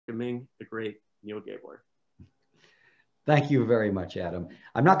welcoming the great Neal Gabler. Thank you very much, Adam.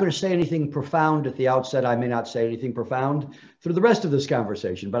 I'm not going to say anything profound at the outset. I may not say anything profound through the rest of this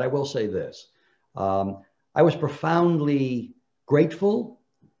conversation, but I will say this. I was profoundly grateful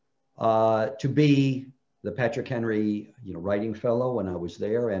to be the Patrick Henry, Writing Fellow when I was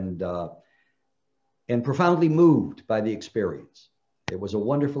there, and profoundly moved by the experience. It was a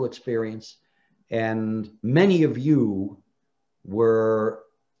wonderful experience, and many of you were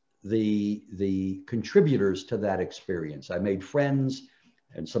the contributors to that experience. I made friends,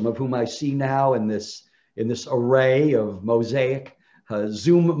 and some of whom I see now in this array of mosaic,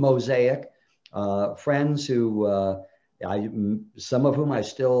 Zoom mosaic, friends who some of whom I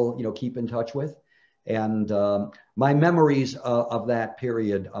still keep in touch with, and my memories of that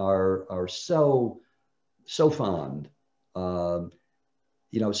period are so fond.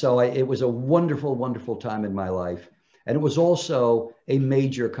 So it was a wonderful, wonderful time in my life. And it was also a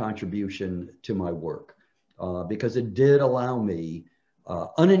major contribution to my work because it did allow me,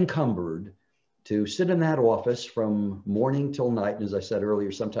 unencumbered, to sit in that office from morning till night. And as I said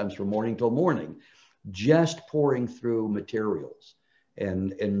earlier, sometimes from morning till morning, just pouring through materials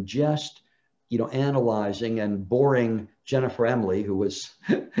and just, analyzing and boring Jennifer Emily, who was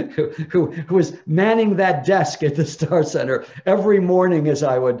who was manning that desk at the Starr Center every morning as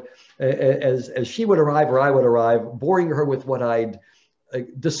I would. As she would arrive or I would arrive, boring her with what I'd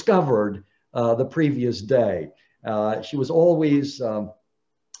discovered the previous day. She was always a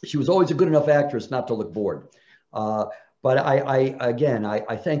good enough actress not to look bored. But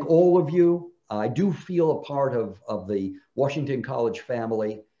I thank all of you. I do feel a part of the Washington College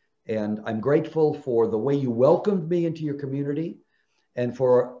family, and I'm grateful for the way you welcomed me into your community and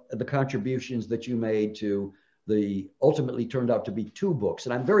for the contributions that you made to the ultimately turned out to be 2 books.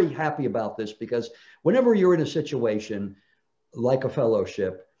 And I'm very happy about this because whenever you're in a situation like a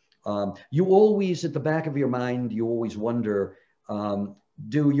fellowship, you always, at the back of your mind, you always wonder,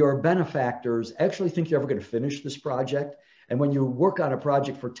 do your benefactors actually think you're ever going to finish this project? And when you work on a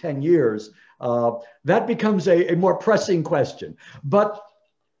project for 10 years, that becomes a more pressing question. But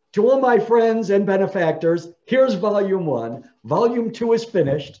to all my friends and benefactors, here's volume 1. Volume 2 is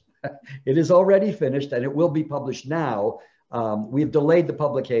finished. It is already finished, and it will be published now. We've delayed the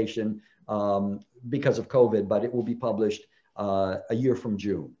publication because of COVID, but it will be published a year from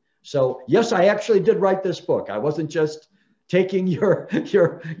June. So yes, I actually did write this book. I wasn't just taking your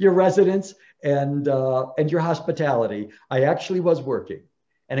residence and your hospitality. I actually was working.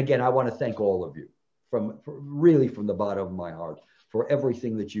 And again, I want to thank all of you really from the bottom of my heart for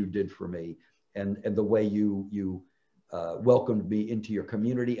everything that you did for me and the way you welcomed me into your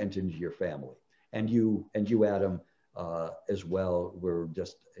community and into your family. And you, Adam, as well, were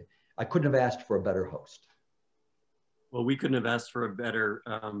just, I couldn't have asked for a better host. Well, we couldn't have asked for a better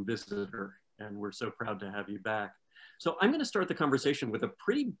visitor, and we're so proud to have you back. So I'm going to start the conversation with a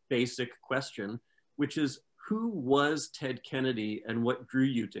pretty basic question, which is, who was Ted Kennedy and what drew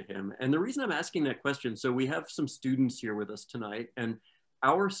you to him? And the reason I'm asking that question, so we have some students here with us tonight, and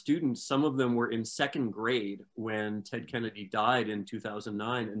our students, some of them were in 2nd grade when Ted Kennedy died in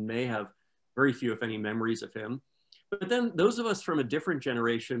 2009 and may have very few, if any, memories of him. But then those of us from a different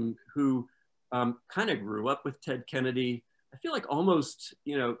generation who kind of grew up with Ted Kennedy, I feel like almost,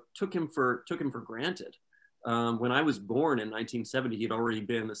 took him for granted. When I was born in 1970, he'd already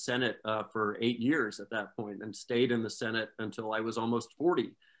been in the Senate for 8 years at that point and stayed in the Senate until I was almost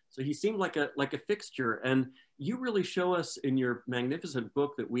 40. So he seemed like a fixture. And you really show us in your magnificent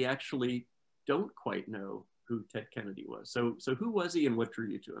book that we actually don't quite know who Ted Kennedy was. So who was he and what drew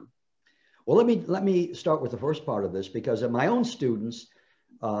you to him? Well, let me start with the first part of this, because of my own students,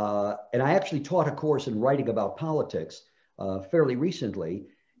 and I actually taught a course in writing about politics fairly recently.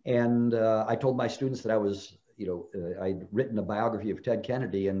 And I told my students that I was, I'd written a biography of Ted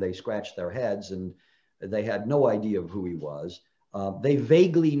Kennedy, and they scratched their heads and they had no idea of who he was. They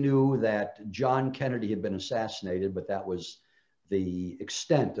vaguely knew that John Kennedy had been assassinated, but that was the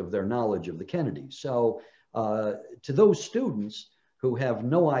extent of their knowledge of the Kennedys. So to those students who have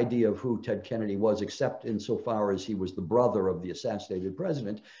no idea of who Ted Kennedy was, except insofar as he was the brother of the assassinated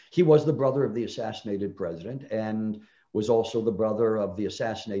president, he was the brother of the assassinated president and was also the brother of the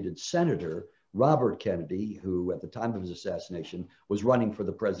assassinated senator, Robert Kennedy, who at the time of his assassination was running for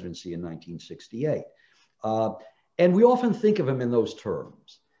the presidency in 1968. And we often think of him in those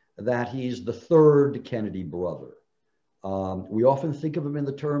terms, that he's the 3rd Kennedy brother. We often think of him in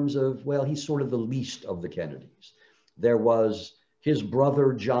the terms of, well, he's sort of the least of the Kennedys. There was his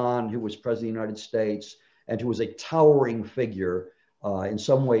brother, John, who was president of the United States and who was a towering figure, in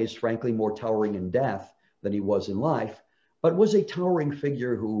some ways, frankly, more towering in death than he was in life. but was a towering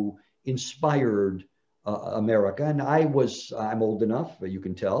figure who inspired America. And I'm old enough, you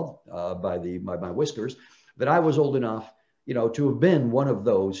can tell by my whiskers, that I was old enough, to have been one of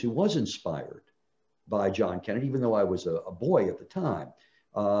those who was inspired by John Kennedy, even though I was a boy at the time.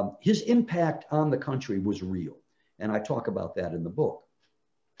 His impact on the country was real. And I talk about that in the book.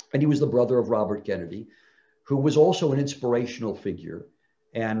 And he was the brother of Robert Kennedy, who was also an inspirational figure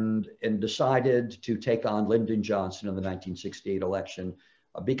and decided to take on Lyndon Johnson in the 1968 election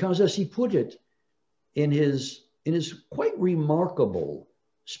because, as he put it in his quite remarkable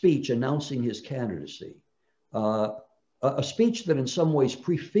speech announcing his candidacy, a speech that in some ways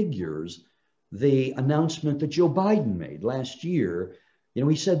prefigures the announcement that Joe Biden made last year.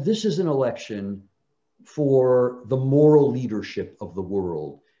 He said, this is an election for the moral leadership of the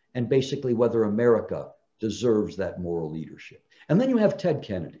world and basically whether America deserves that moral leadership. And then you have Ted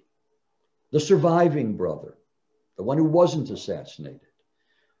Kennedy, the surviving brother, the one who wasn't assassinated,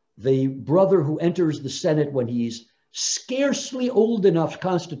 the brother who enters the Senate when he's scarcely old enough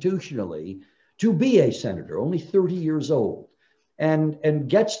constitutionally to be a senator, only 30 years old, and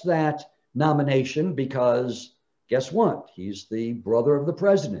gets that nomination because guess what? He's the brother of the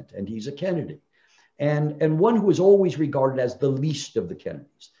president and he's a Kennedy. And one who is always regarded as the least of the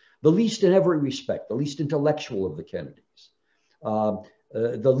Kennedys, the least in every respect, the least intellectual of the Kennedys,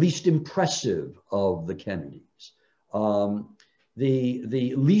 the least impressive of the Kennedys,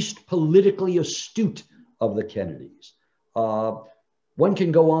 the least politically astute of the Kennedys. One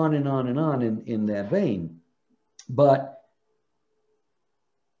can go on and on and on in that vein, but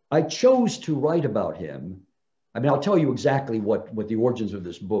I chose to write about him. I mean, I'll tell you exactly what the origins of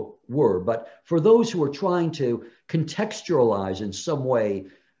this book were, but for those who are trying to contextualize in some way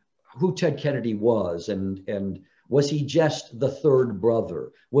who Ted Kennedy was, and was he just the third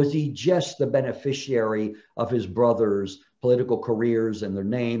brother? Was he just the beneficiary of his brother's political careers and their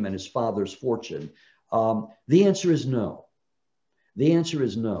name and his father's fortune? The answer is no. The answer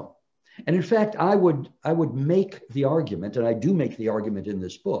is no. And in fact, I would make the argument, and I do make the argument in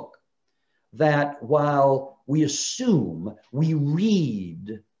this book, that while we assume we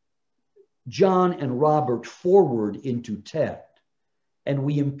read John and Robert forward into Ted, and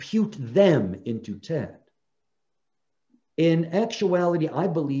we impute them into Ted, in actuality, I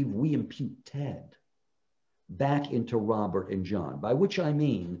believe we impute Ted back into Robert and John, by which I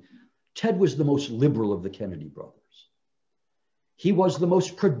mean Ted was the most liberal of the Kennedy brothers. He was the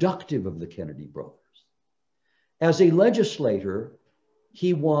most productive of the Kennedy brothers. As a legislator,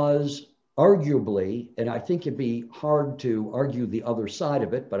 he was arguably, and I think it'd be hard to argue the other side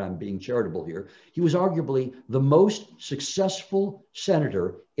of it, but I'm being charitable here, he was arguably the most successful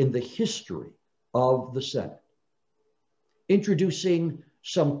senator in the history of the Senate, introducing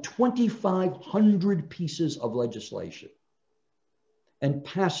some 2,500 pieces of legislation and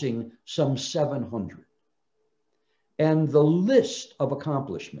passing some 700. And the list of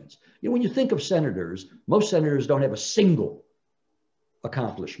accomplishments, when you think of senators, most senators don't have a single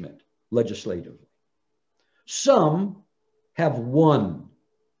accomplishment legislatively. Some have one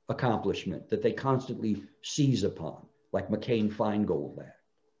accomplishment that they constantly seize upon, like McCain-Feingold Act.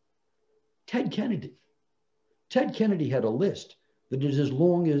 Ted Kennedy had a list that is as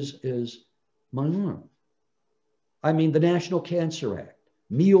long as my arm. I mean, the National Cancer Act,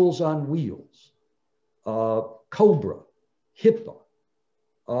 Meals on Wheels, COBRA, HIPAA,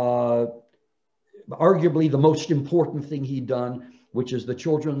 arguably the most important thing he'd done, which is the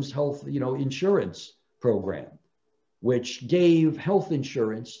Children's Health Insurance Program, which gave health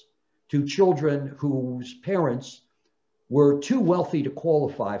insurance to children whose parents were too wealthy to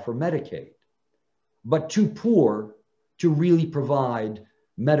qualify for Medicaid, but too poor to really provide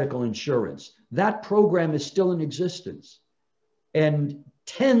medical insurance. That program is still in existence, and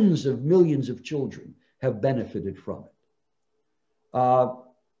tens of millions of children have benefited from it.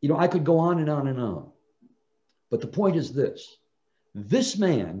 I could go on and on and on, but the point is this. This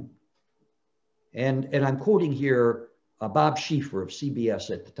man, and I'm quoting here Bob Schieffer of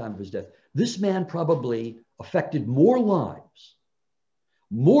CBS at the time of his death, this man probably affected more lives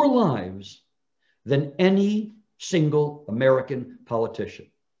than any single American politician.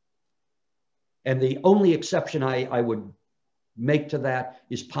 And the only exception I would make to that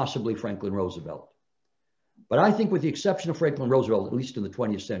is possibly Franklin Roosevelt. But I think with the exception of Franklin Roosevelt, at least in the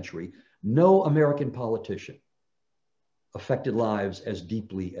 20th century, no American politician affected lives as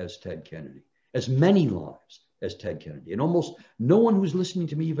deeply as Ted Kennedy, as many lives as Ted Kennedy. And almost no one who's listening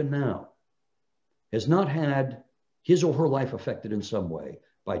to me even now has not had his or her life affected in some way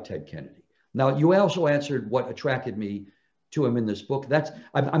by Ted Kennedy. Now, you also answered what attracted me to him in this book.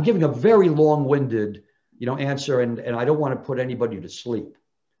 I'm giving a very long-winded, answer, and I don't want to put anybody to sleep.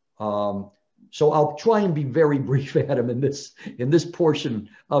 So I'll try and be very brief, Adam, in this portion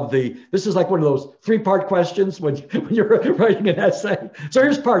of this is like one of those 3-part questions when you're writing an essay. So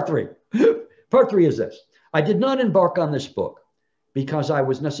here's part 3. Part 3 is this. I did not embark on this book because I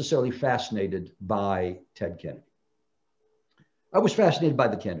was necessarily fascinated by Ted Kennedy. I was fascinated by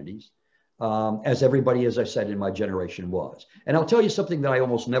the Kennedys, as everybody, as I said, in my generation was. And I'll tell you something that I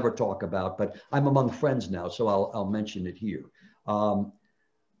almost never talk about, but I'm among friends now, so I'll mention it here.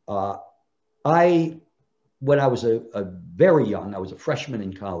 When I was very young, I was a freshman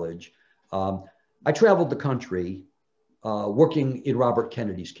in college, I traveled the country working in Robert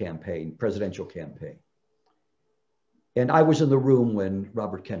Kennedy's campaign, presidential campaign. And I was in the room when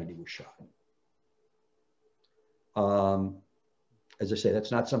Robert Kennedy was shot. As I say, that's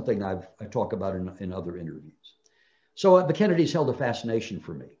not something I talk about in other interviews. So the Kennedys held a fascination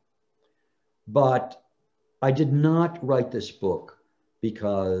for me. But I did not write this book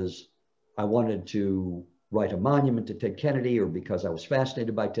because I wanted to write a monument to Ted Kennedy or because I was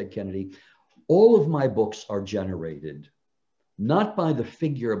fascinated by Ted Kennedy. All of my books are generated not by the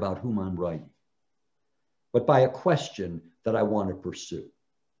figure about whom I'm writing, but by a question that I want to pursue.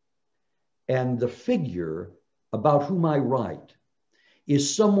 And the figure about whom I write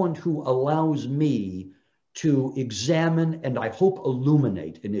is someone who allows me to examine and I hope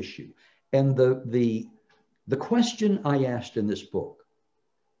illuminate an issue. And the question I asked in this book,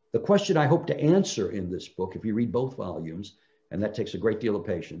 the question I hope to answer in this book, if you read both volumes, and that takes a great deal of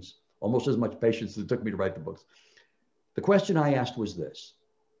patience, almost as much patience as it took me to write the books. The question I asked was this.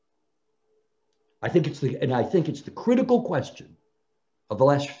 I think it's the critical question of the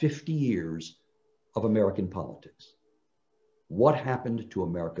last 50 years of American politics. What happened to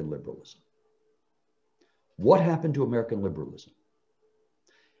American liberalism? What happened to American liberalism?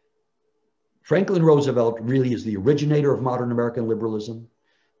 Franklin Roosevelt really is the originator of modern American liberalism,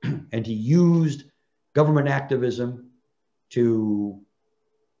 and he used government activism to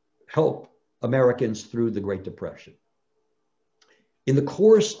help Americans through the Great Depression. In the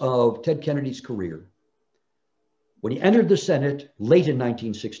course of Ted Kennedy's career, when he entered the Senate late in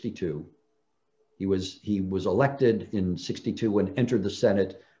 1962, he was elected in 62 and entered the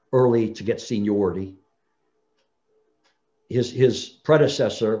Senate early to get seniority. His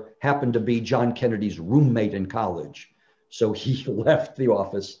predecessor happened to be John Kennedy's roommate in college, so he left the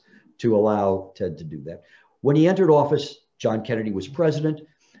office to allow Ted to do that. When he entered office, John Kennedy was president,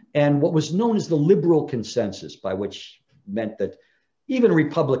 and what was known as the liberal consensus, by which meant that even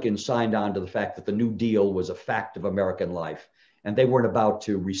Republicans signed on to the fact that the New Deal was a fact of American life, and they weren't about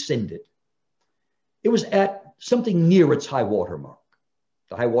to rescind it. It was at something near its high watermark.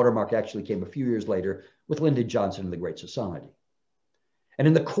 The high watermark actually came a few years later with Lyndon Johnson and the Great Society. And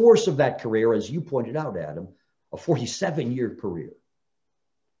in the course of that career, as you pointed out, Adam, a 47-year career,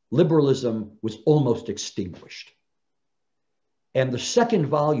 liberalism was almost extinguished. And the second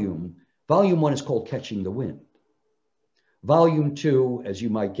volume, volume 1 is called Catching the Wind. Volume 2, as you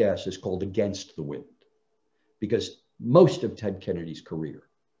might guess, is called Against the Wind, because most of Ted Kennedy's career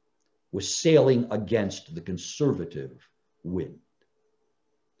was sailing against the conservative wind.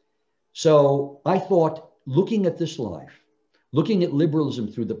 So I thought, looking at this life, looking at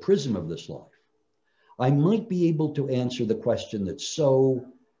liberalism through the prism of this life, I might be able to answer the question that so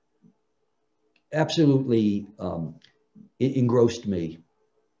absolutely engrossed me,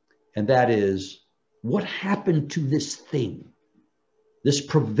 and that is, what happened to this thing, this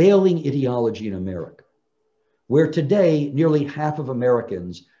prevailing ideology in America, where today nearly half of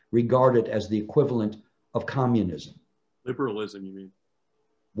Americans regard it as the equivalent of communism? Liberalism, you mean?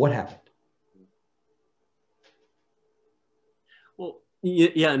 What happened? Well,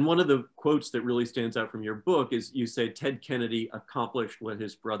 yeah, and one of the quotes that really stands out from your book is you say Ted Kennedy accomplished what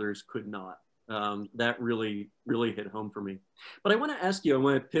his brothers could not. That really hit home for me. But I want to ask you, I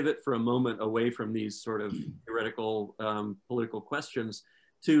want to pivot for a moment away from these sort of theoretical political questions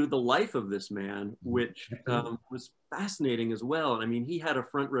to the life of this man, which was fascinating as well. And I mean, he had a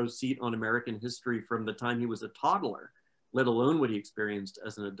front row seat on American history from the time he was a toddler, let alone what he experienced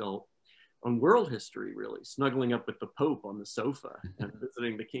as an adult, on world history, really, snuggling up with the Pope on the sofa and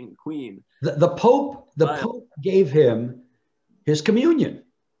visiting the King and Queen. The Pope gave him his communion.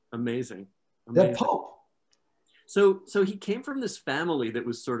 Amazing. The Pope. So he came from this family that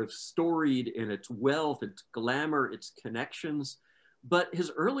was sort of storied in its wealth, its glamour, its connections, but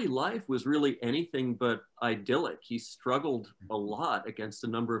his early life was really anything but idyllic. He struggled a lot against a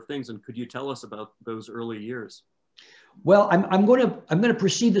number of things. And could you tell us about those early years? Well, I'm going to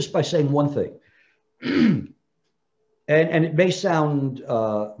precede this by saying one thing. and it may sound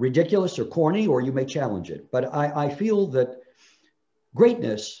ridiculous or corny, or you may challenge it, but I feel that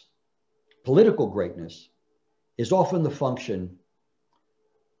greatness, political greatness, is often the function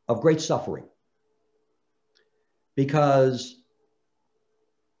of great suffering, because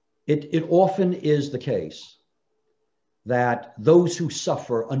it often is the case that those who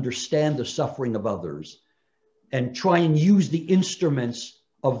suffer understand the suffering of others and try and use the instruments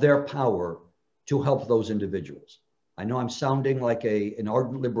of their power to help those individuals. I know I'm sounding like an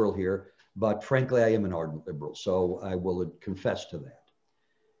ardent liberal here, but frankly, I am an ardent liberal, so I will confess to that.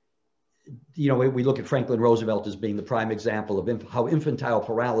 You know, we look at Franklin Roosevelt as being the prime example of how infantile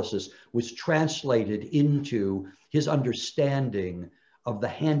paralysis was translated into his understanding of the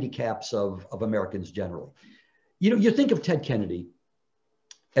handicaps of Americans generally. You know, you think of Ted Kennedy,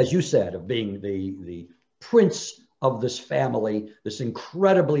 as you said, of being the prince of this family, this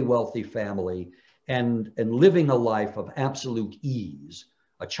incredibly wealthy family, and living a life of absolute ease,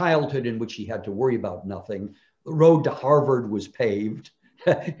 a childhood in which he had to worry about nothing. The road to Harvard was paved.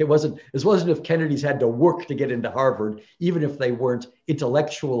 It wasn't if Kennedys had to work to get into Harvard, even if they weren't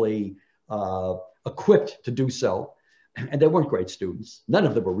intellectually equipped to do so. And they weren't great students. None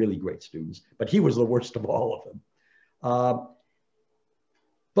of them were really great students, but he was the worst of all of them.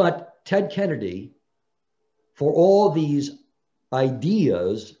 But Ted Kennedy, for all these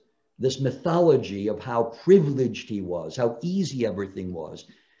ideas, this mythology of how privileged he was, how easy everything was.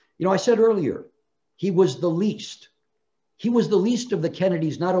 You know, I said earlier, he was the least. He was the least of the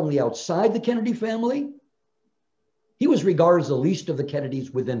Kennedys, not only outside the Kennedy family, he was regarded as the least of the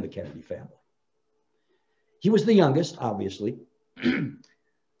Kennedys within the Kennedy family. He was the youngest, obviously,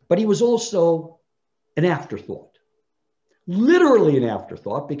 but he was also an afterthought, literally an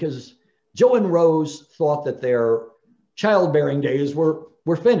afterthought, because Joe and Rose thought that their childbearing days were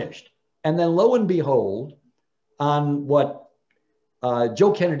finished. And then lo and behold, on what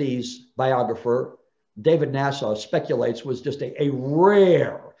Joe Kennedy's biographer, David Nassau, speculates was just a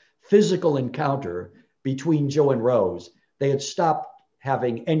rare physical encounter between Joe and Rose. They had stopped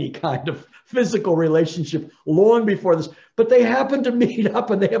having any kind of physical relationship long before this, but they happened to meet up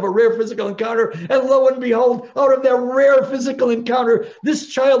and they have a rare physical encounter. And lo and behold, out of their rare physical encounter, this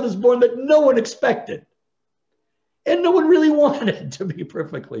child is born that no one expected. And no one really wanted, to be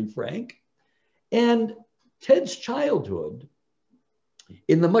perfectly frank. And Ted's childhood,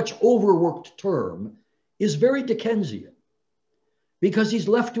 in the much overworked term, is very Dickensian because he's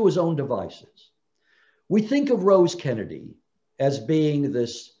left to his own devices. We think of Rose Kennedy as being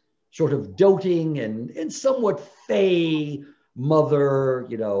this sort of doting and somewhat fey mother,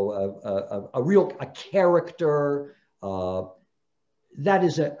 you know, a character. That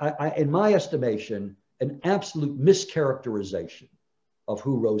is, in my estimation, an absolute mischaracterization of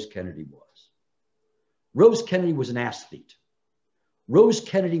who Rose Kennedy was. Rose Kennedy was an aesthete. Rose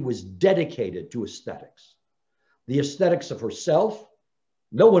Kennedy was dedicated to aesthetics. The aesthetics of herself.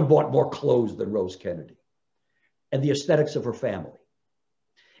 No one bought more clothes than Rose Kennedy. And the aesthetics of her family.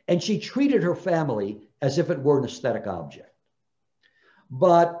 And she treated her family as if it were an aesthetic object.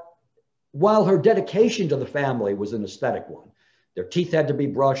 But while her dedication to the family was an aesthetic one, their teeth had to be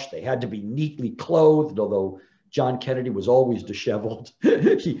brushed, they had to be neatly clothed, although John Kennedy was always disheveled.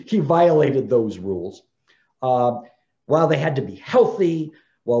 he violated those rules. While they had to be healthy,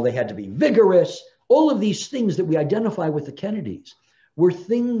 while they had to be vigorous, all of these things that we identify with the Kennedys were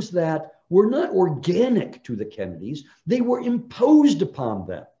things that were not organic to the Kennedys. They were imposed upon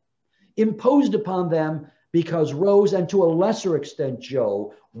them. Imposed upon them because Rose, and to a lesser extent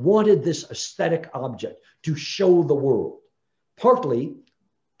Joe, wanted this aesthetic object to show the world. Partly,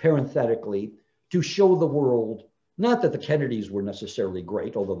 parenthetically, to show the world, not that the Kennedys were necessarily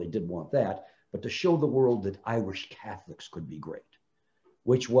great, although they did want that, but to show the world that Irish Catholics could be great,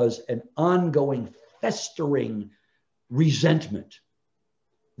 which was an ongoing, festering resentment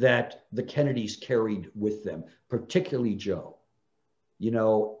that the Kennedys carried with them, particularly Joe. You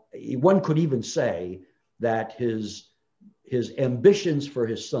know, one could even say that his ambitions for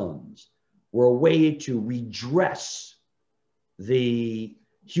his sons were a way to redress the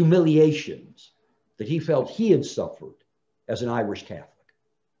humiliations that he felt he had suffered as an Irish Catholic.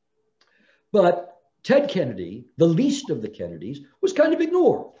 But Ted Kennedy, the least of the Kennedys, was kind of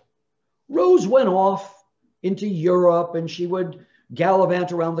ignored. Rose went off into Europe and she would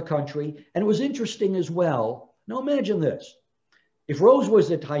gallivant around the country. And it was interesting as well. Now imagine this. If Rose was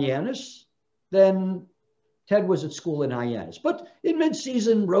at Hyannis, then Ted was at school in Hyannis. But in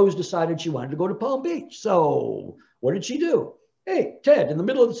mid-season, Rose decided she wanted to go to Palm Beach. So what did she do? Hey, Ted, in the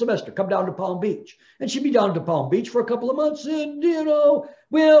middle of the semester, come down to Palm Beach. And she'd be down to Palm Beach for a couple of months. And,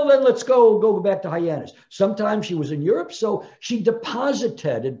 well, then let's go back to Hyannis. Sometimes she was in Europe, so she deposited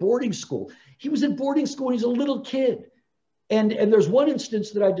Ted at boarding school. He was at boarding school and he's a little kid. And there's one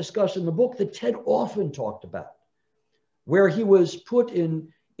instance that I discuss in the book that Ted often talked about, where he was put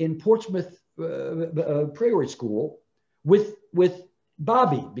in Portsmouth Prairie School with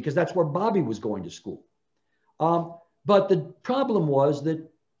Bobby, because that's where Bobby was going to school. But the problem was that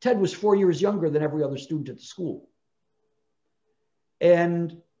Ted was 4 years younger than every other student at the school.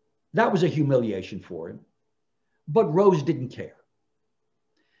 And that was a humiliation for him. But Rose didn't care.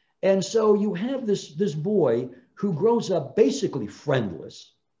 And so you have this boy who grows up basically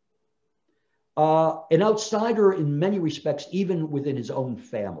friendless, an outsider in many respects, even within his own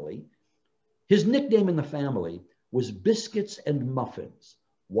family. His nickname in the family was Biscuits and Muffins.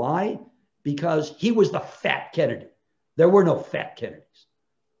 Why? Because he was the fat Kennedy. There were no fat Kennedys.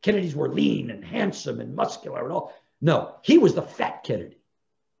 Kennedys were lean and handsome and muscular and all. No, he was the fat Kennedy.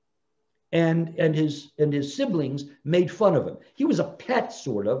 And his siblings made fun of him. He was a pet,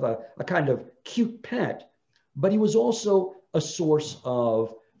 sort of, a kind of cute pet, but he was also a source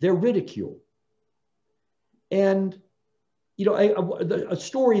of their ridicule. And, a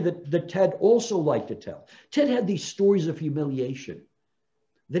story that Ted also liked to tell. Ted had these stories of humiliation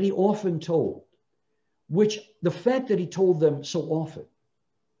that he often told, which the fact that he told them so often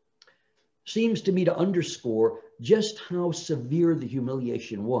seems to me to underscore just how severe the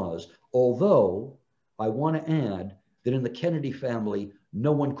humiliation was. Although I want to add that in the Kennedy family,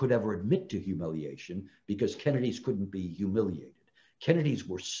 no one could ever admit to humiliation because Kennedys couldn't be humiliated. Kennedys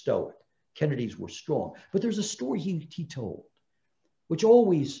were stoic. Kennedys were strong. But there's a story he told, which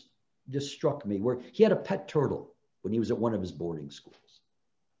always just struck me, where he had a pet turtle when he was at one of his boarding schools.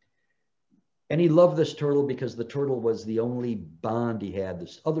 And he loved this turtle because the turtle was the only bond he had.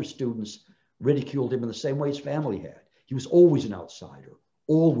 The other students ridiculed him in the same way his family had. He was always an outsider,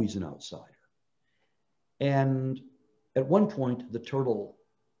 always an outsider. And at one point, the turtle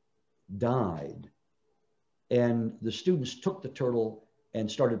died, and the students took the turtle and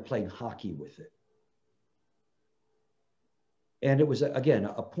started playing hockey with it. And it was, again,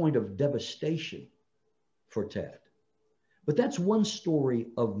 a point of devastation for Ted. But that's one story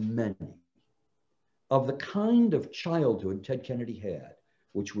of many, of the kind of childhood Ted Kennedy had,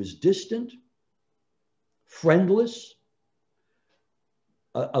 which was distant, friendless,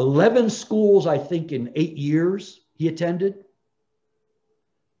 11 schools, I think, in 8 years he attended,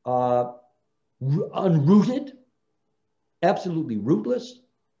 unrooted, absolutely rootless.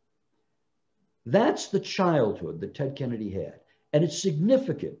 That's the childhood that Ted Kennedy had. And it's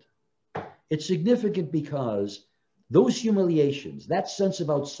significant. It's significant because those humiliations, that sense of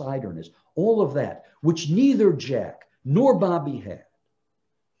outsiderness, all of that, which neither Jack nor Bobby had,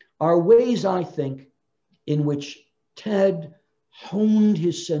 are ways, I think, in which Ted honed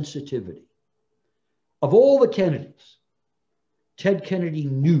his sensitivity. Of all the Kennedys, Ted Kennedy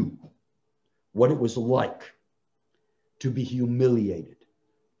knew what it was like to be humiliated,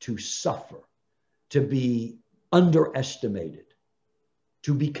 to suffer, to be underestimated,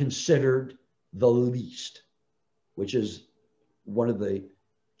 to be considered the least, which is one of the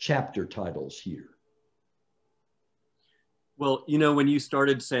chapter titles here. Well, when you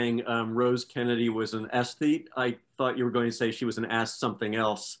started saying Rose Kennedy was an aesthete, I thought you were going to say she was an ass something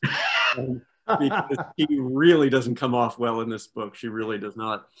else. Because she really doesn't come off well in this book. She really does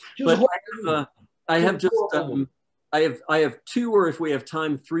not. But I have two, or if we have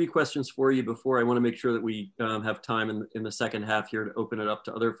time, 3 questions for you before I want to make sure that we have time in the second half here to open it up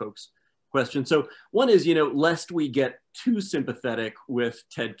to other folks' questions. So one is, lest we get too sympathetic with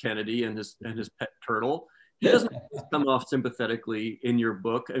Ted Kennedy and his pet turtle. He doesn't come off sympathetically in your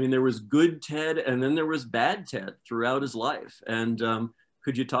book. I mean, there was good Ted and then there was bad Ted throughout his life. And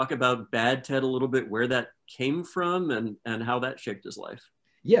could you talk about bad Ted a little bit, where that came from and how that shaped his life?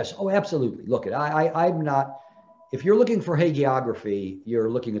 Yes. Oh, absolutely. Look, I'm not, if you're looking for hagiography,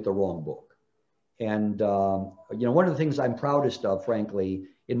 you're looking at the wrong book. And, one of the things I'm proudest of, frankly,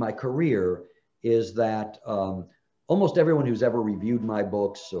 in my career is that almost everyone who's ever reviewed my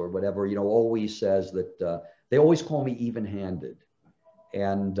books or whatever, always says that they always call me even-handed.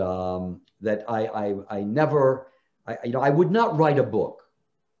 And that I would not write a book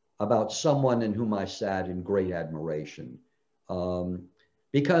about someone in whom I sat in great admiration.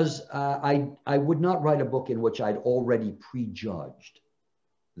 Because I would not write a book in which I'd already prejudged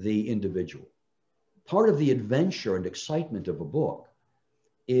the individual. Part of the adventure and excitement of a book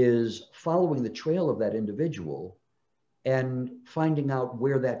is following the trail of that individual and finding out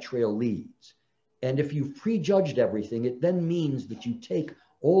where that trail leads. And if you've prejudged everything, it then means that you take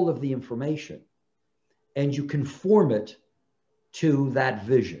all of the information and you conform it to that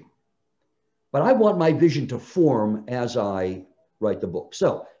vision. But I want my vision to form as I write the book.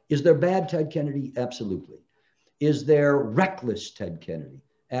 So, is there bad Ted Kennedy? Absolutely. Is there reckless Ted Kennedy?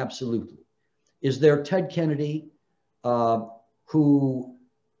 Absolutely. Is there Ted Kennedy who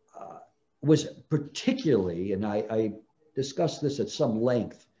was particularly, and I discussed this at some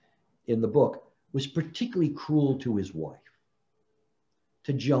length in the book, was particularly cruel to his wife,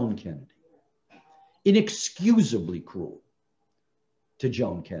 to Joan Kennedy, inexcusably cruel to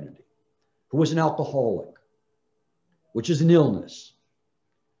Joan Kennedy, who was an alcoholic, which is an illness.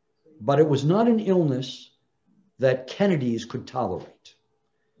 But it was not an illness that Kennedys could tolerate,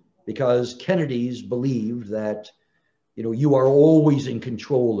 because Kennedys believed that, you are always in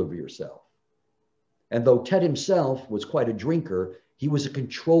control of yourself. And though Ted himself was quite a drinker, he was a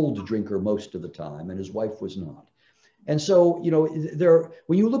controlled drinker most of the time, and his wife was not. And so,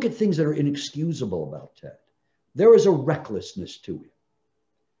 when you look at things that are inexcusable about Ted, there is a recklessness to him.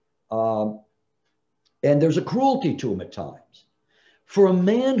 And there's a cruelty to him at times. For a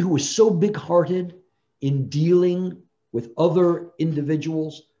man who was so big-hearted in dealing with other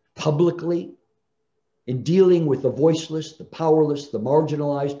individuals publicly, in dealing with the voiceless, the powerless, the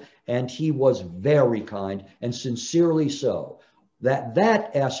marginalized, and he was very kind, and sincerely so.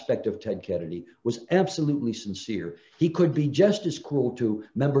 That aspect of Ted Kennedy was absolutely sincere. He could be just as cruel to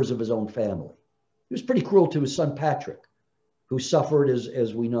members of his own family. He was pretty cruel to his son Patrick, who suffered,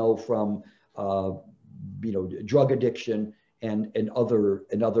 as we know, from drug addiction and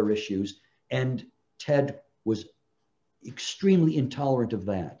other issues. And Ted was extremely intolerant of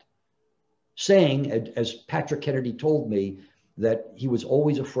that, saying, as Patrick Kennedy told me, that he was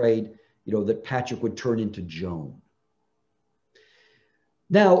always afraid, that Patrick would turn into Joan.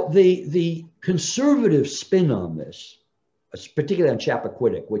 Now, the conservative spin on this, particularly on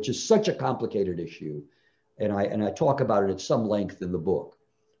Chappaquiddick, which is such a complicated issue, and I talk about it at some length in the book,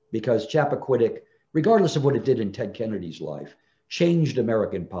 because Chappaquiddick, regardless of what it did in Ted Kennedy's life, changed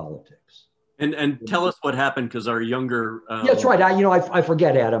American politics. And tell us what happened, because our younger yeah, that's right. I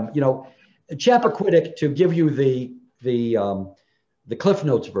forget, Adam. Chappaquiddick, to give you the Cliff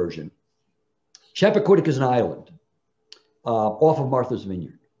Notes version, Chappaquiddick is an island off of Martha's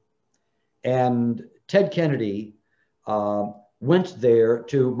Vineyard. And Ted Kennedy went there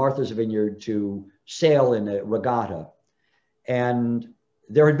to Martha's Vineyard to sail in a regatta. And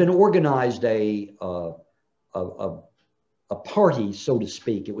there had been organized a party, so to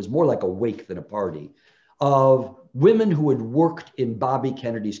speak. It was more like a wake than a party, of women who had worked in Bobby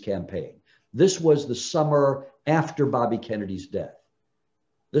Kennedy's campaign. This was the summer after Bobby Kennedy's death.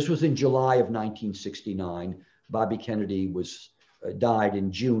 This was in July of 1969. Bobby Kennedy died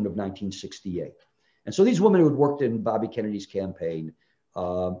in June of 1968. And so these women who had worked in Bobby Kennedy's campaign,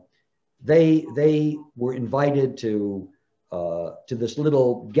 they were invited to this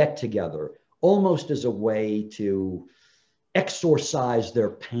little get-together, almost as a way to exorcise their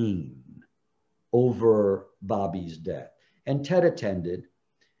pain over Bobby's death. And Ted attended,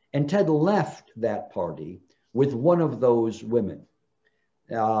 and Ted left that party with one of those women.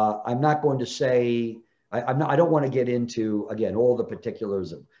 I'm not going to say, I don't want to get into, again, all the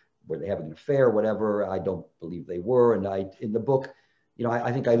particulars of were they having an affair, whatever. I don't believe they were. And in the book,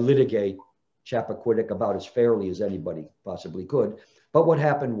 I think I litigate Chappaquiddick about as fairly as anybody possibly could. But what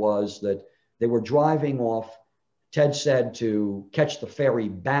happened was that they were driving off, Ted said, to catch the ferry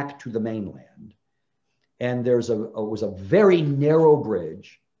back to the mainland. And there was a very narrow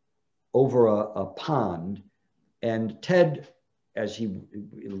bridge over a pond. And Ted, as he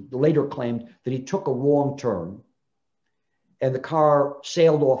later claimed, that he took a wrong turn and the car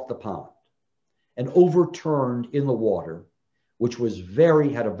sailed off the pond and overturned in the water, which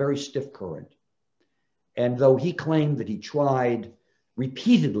had a very stiff current. And though he claimed that he tried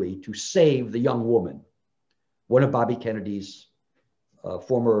repeatedly to save the young woman, one of Bobby Kennedy's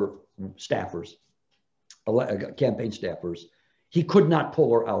former staffers, campaign staffers, he could not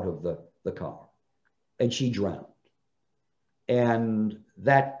pull her out of the car, and she drowned. And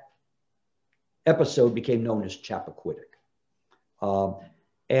that episode became known as Chappaquiddick.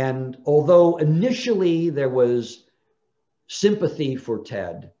 And although initially there was sympathy for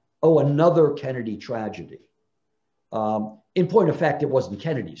Ted, another Kennedy tragedy. In point of fact, it wasn't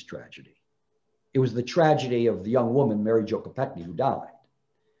Kennedy's tragedy. It was the tragedy of the young woman, Mary Jo Kopechne, who died.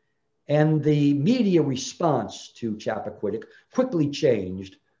 And the media response to Chappaquiddick quickly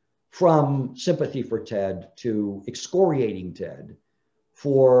changed from sympathy for Ted to excoriating Ted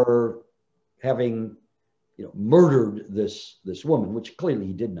for having murdered this woman, which clearly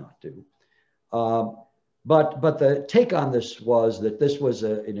he did not do. But the take on this was that this was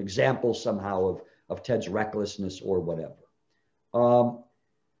an example somehow of Ted's recklessness or whatever.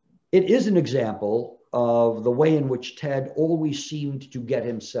 It is an example of the way in which Ted always seemed to get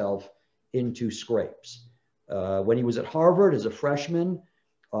himself into scrapes. When he was at Harvard as a freshman,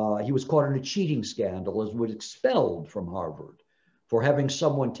 he was caught in a cheating scandal and was expelled from Harvard for having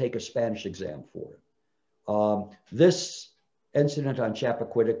someone take a Spanish exam for him. This incident on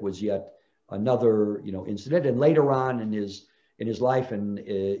Chappaquiddick was yet another, incident. And later on in his life, and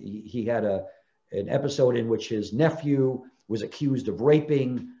he had an episode in which his nephew was accused of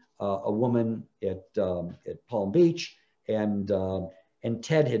raping a woman at Palm Beach, and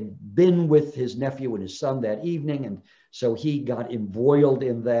Ted had been with his nephew and his son that evening, and so he got embroiled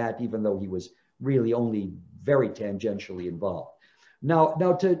in that, even though he was really only very tangentially involved. Now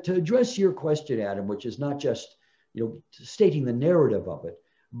to address your question, Adam, which is not just stating the narrative of it,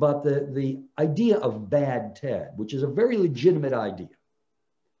 but the idea of bad Ted, which is a very legitimate idea.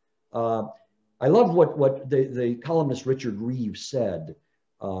 I love what the columnist Richard Reeves said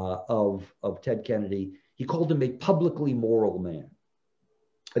of Ted Kennedy. He called him a publicly moral man.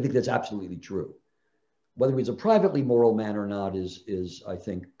 I think that's absolutely true. Whether he's a privately moral man or not is I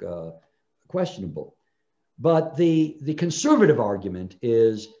think, questionable. But the conservative argument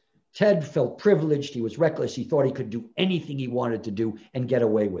is Ted felt privileged. He was reckless. He thought he could do anything he wanted to do and get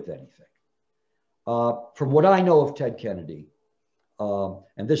away with anything. From what I know of Ted Kennedy,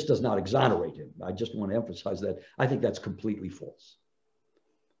 and this does not exonerate him, I just want to emphasize that I think that's completely false.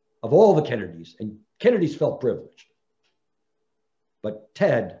 Of all the Kennedys, and Kennedys felt privileged, but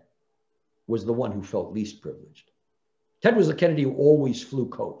Ted was the one who felt least privileged. Ted was the Kennedy who always flew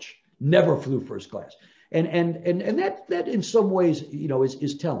coach, never flew first class. And that in some ways,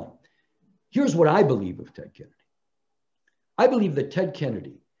 is telling. Here's what I believe of Ted Kennedy. I believe that Ted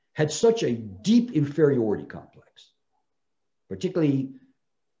Kennedy had such a deep inferiority complex, particularly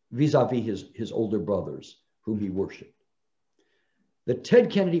vis-a-vis his older brothers, whom he worshiped, that Ted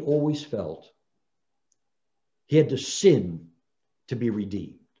Kennedy always felt he had to sin to be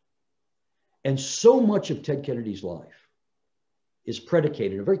redeemed. And so much of Ted Kennedy's life is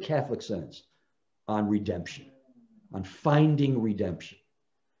predicated, in a very Catholic sense, on redemption, on finding redemption.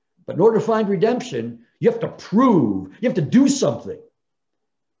 But in order to find redemption, you have to prove, you have to do something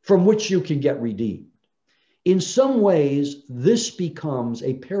from which you can get redeemed. In some ways, this becomes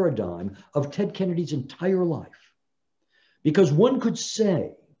a paradigm of Ted Kennedy's entire life. Because one could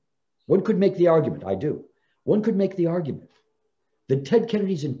make the argument, I do, one could make the argument that Ted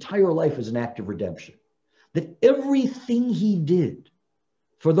Kennedy's entire life is an act of redemption, that everything he did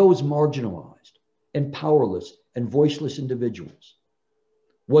for those marginalized and powerless and voiceless individuals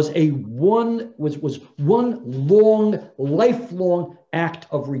was one long, lifelong act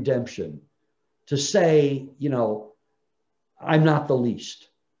of redemption to say, I'm not the least.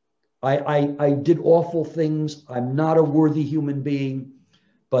 I did awful things. I'm not a worthy human being,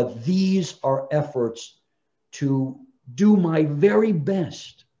 but these are efforts to do my very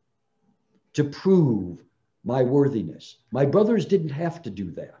best to prove my worthiness. My brothers didn't have to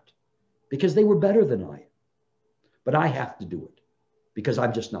do that because they were better than I am, but I have to do it because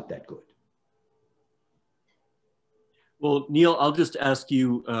I'm just not that good. Well, Neal, I'll just ask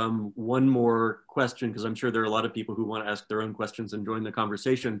you one more question, because I'm sure there are a lot of people who want to ask their own questions and join the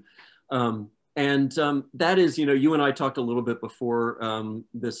conversation. That is, you and I talked a little bit before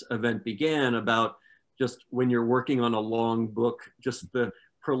this event began about just when you're working on a long book, just the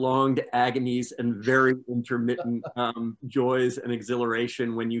prolonged agonies and very intermittent joys and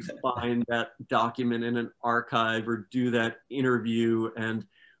exhilaration when you find that document in an archive or do that interview. And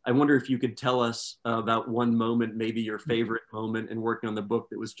I wonder if you could tell us about one moment, maybe your favorite moment in working on the book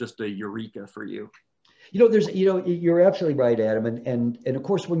that was just a eureka for you. You're absolutely right, Adam. And of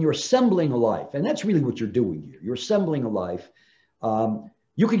course, when you're assembling a life, and that's really what you're doing here, you're assembling a life.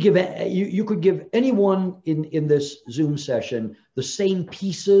 You could give anyone in this Zoom session the same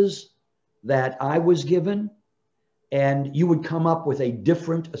pieces that I was given, and you would come up with a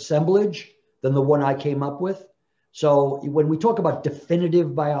different assemblage than the one I came up with. So when we talk about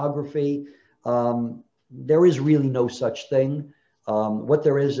definitive biography, there is really no such thing. What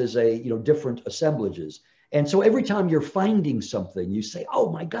there is different assemblages. And so every time you're finding something, you say,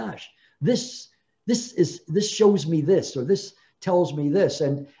 oh my gosh, this shows me this, or this tells me this.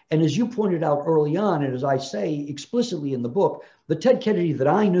 And as you pointed out early on, and as I say explicitly in the book, the Ted Kennedy that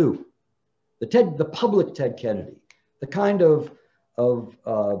I knew, the public Ted Kennedy, the kind of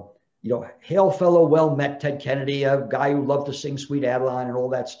hail fellow, well met Ted Kennedy, a guy who loved to sing Sweet Adeline and all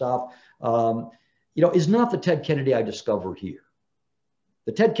that stuff, is not the Ted Kennedy I discovered here.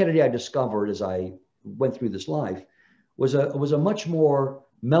 The Ted Kennedy I discovered as I went through this life was a much more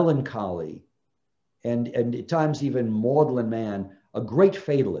melancholy and at times even maudlin man, a great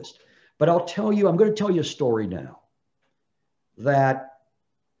fatalist. But I'm going to tell you a story now that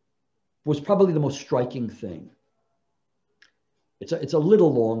was probably the most striking thing. It's a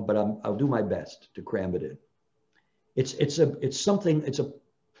little long, but I'll do my best to cram it in. It's a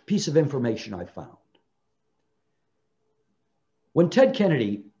piece of information I found. When Ted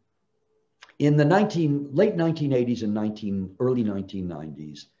Kennedy, in the late 1980s and early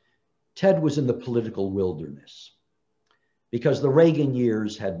 1990s, Ted was in the political wilderness because the Reagan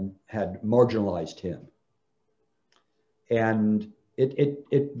years had marginalized him. And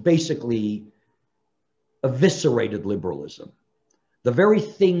it basically eviscerated liberalism. The very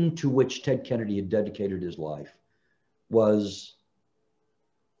thing to which Ted Kennedy had dedicated his life was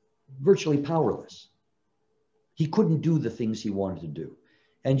virtually powerless. He couldn't do the things he wanted to do.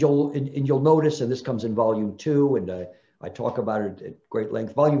 And you'll notice, and this comes in volume 2, and I talk about it at great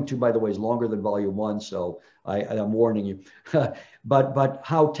length. Volume 2, by the way, is longer than volume 1, so I'm warning you. but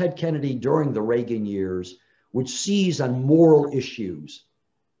how Ted Kennedy during the Reagan years would seize on moral issues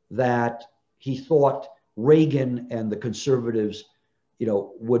that he thought Reagan and the conservatives,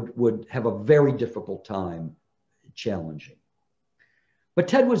 would have a very difficult time challenging. But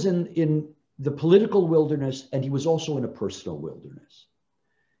Ted was in the political wilderness, and he was also in a personal wilderness.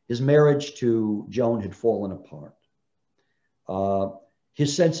 His marriage to Joan had fallen apart.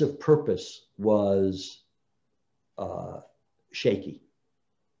 His sense of purpose was shaky.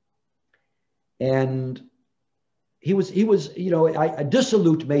 And he was,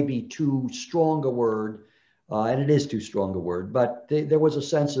 dissolute may be too strong a word, and it is too strong a word, but there was a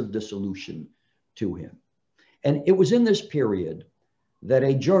sense of dissolution to him. And it was in this period that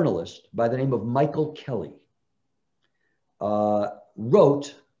a journalist by the name of Michael Kelly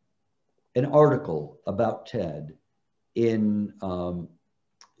wrote an article about Ted in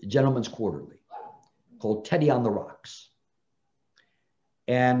Gentleman's Quarterly called Teddy on the Rocks.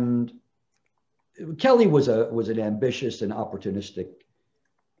 And Kelly was an ambitious and opportunistic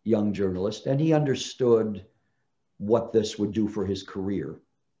young journalist, and he understood what this would do for his career.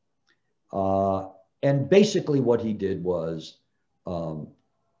 And basically what he did was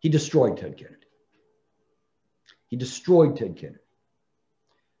he destroyed Ted Kennedy. He destroyed Ted Kennedy.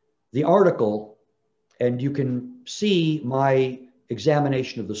 The article, and you can see my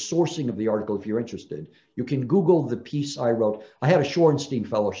examination of the sourcing of the article if you're interested. You can Google the piece I wrote. I had a Shorenstein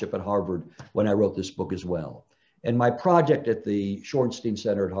Fellowship at Harvard when I wrote this book as well. And my project at the Shorenstein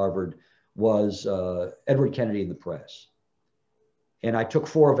Center at Harvard was Edward Kennedy in the press. And I took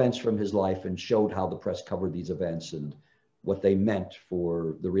 4 events from his life and showed how the press covered these events and what they meant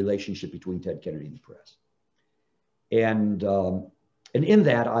for the relationship between Ted Kennedy and the press. And in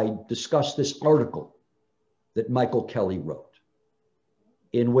that, I discussed this article that Michael Kelly wrote,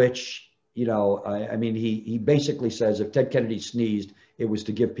 in which, he basically says if Ted Kennedy sneezed, it was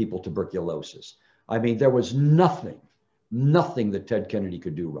to give people tuberculosis. I mean, there was nothing that Ted Kennedy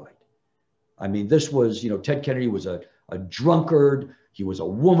could do right. I mean, this was, Ted Kennedy was a drunkard. He was a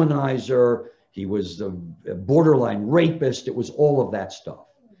womanizer. He was a borderline rapist. It was all of that stuff.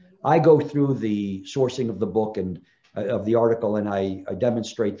 I go through the sourcing of the book and of the article, and I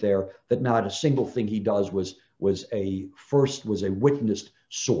demonstrate there that not a single thing he does was a witnessed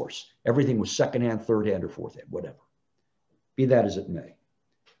source. Everything was secondhand, thirdhand, or fourthhand, whatever. Be that as it may.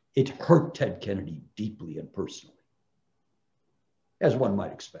 It hurt Ted Kennedy deeply and personally, as one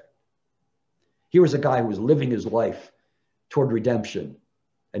might expect. Here was a guy who was living his life toward redemption,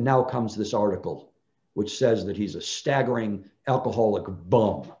 and now comes this article which says that he's a staggering alcoholic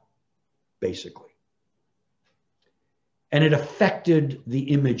bum, basically. And it affected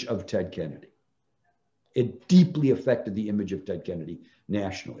the image of Ted Kennedy. It deeply affected the image of Ted Kennedy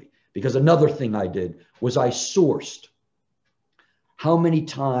nationally. Because another thing I did was I sourced how many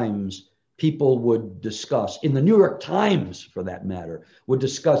times people would discuss, in the New York Times for that matter, would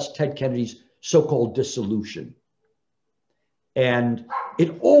discuss Ted Kennedy's so-called dissolution. And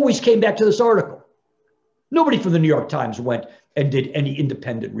it always came back to this article. Nobody from the New York Times went and did any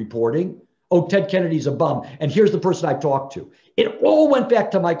independent reporting. Oh, Ted Kennedy's a bum, and here's the person I talked to. It all went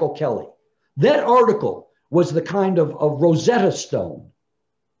back to Michael Kelly. That article was the kind of Rosetta Stone,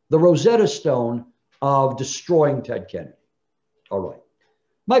 the Rosetta Stone of destroying Ted Kennedy. All right.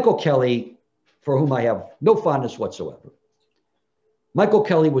 Michael Kelly, for whom I have no fondness whatsoever. Michael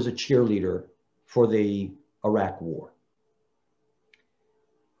Kelly was a cheerleader for the Iraq War,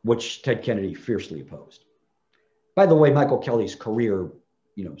 which Ted Kennedy fiercely opposed. By the way, Michael Kelly's career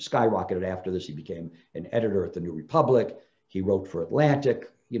skyrocketed after this. He became an editor at the New Republic. He wrote for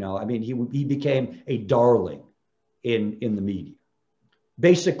Atlantic. You know, I mean, he became a darling in the media,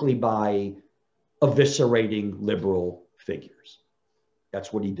 basically by eviscerating liberal figures.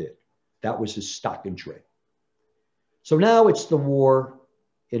 That's what he did. That was his stock in trade. So now it's the war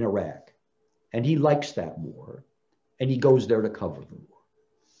in Iraq, and he likes that war, and he goes there to cover the war.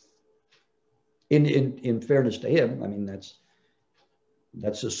 In fairness to him, I mean,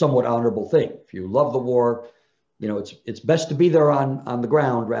 that's a somewhat honorable thing. If you love the war, you know, it's best to be there on the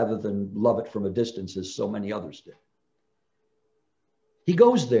ground rather than love it from a distance, as so many others did. He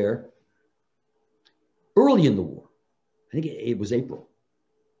goes there early in the war. I think it was April.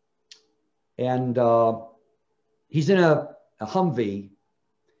 And he's in a Humvee,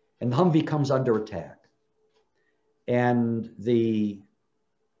 and the Humvee comes under attack. And the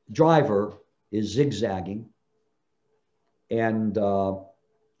driver is zigzagging, and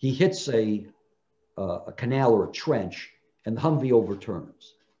he hits a canal or a trench, and the Humvee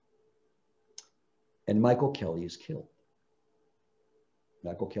overturns. And Michael Kelly is killed.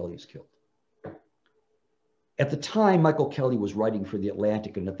 Michael Kelly is killed. At the time, Michael Kelly was writing for The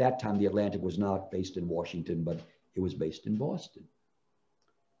Atlantic, and at that time, The Atlantic was not based in Washington, but it was based in Boston.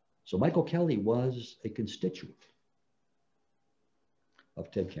 So Michael Kelly was a constituent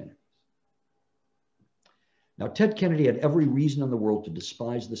of Ted Kennedy. Now, Ted Kennedy had every reason in the world to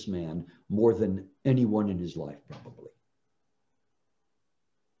despise this man more than anyone in his life, probably.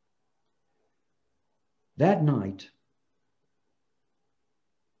 That night,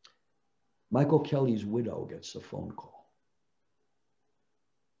 Michael Kelly's widow gets a phone call.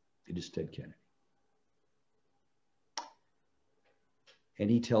 It is Ted Kennedy. And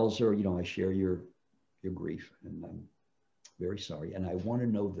he tells her, you know, I share your grief, and I'm very sorry. And I want to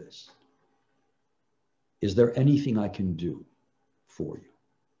know this. Is there anything I can do for you?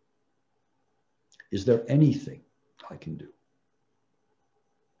 Is there anything I can do?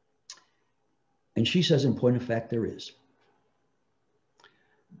 And she says, in point of fact, there is.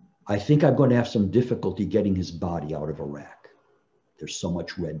 I think I'm going to have some difficulty getting his body out of Iraq. There's so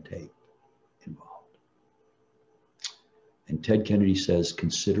much red tape involved. And Ted Kennedy says,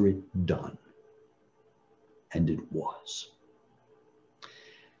 consider it done. And it was.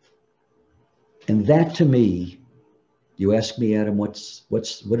 And that, to me, you ask me, Adam, what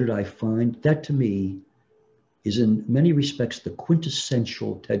did I find? That, to me, is in many respects the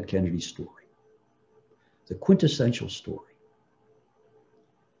quintessential Ted Kennedy story. The quintessential story.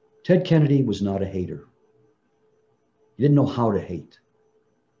 Ted Kennedy was not a hater. He didn't know how to hate.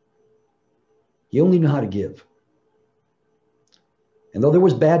 He only knew how to give. And though there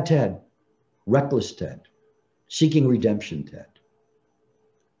was bad Ted, reckless Ted, seeking redemption Ted,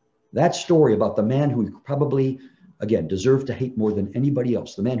 that story about the man who probably, again, deserved to hate more than anybody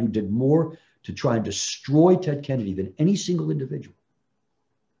else, the man who did more to try and destroy Ted Kennedy than any single individual,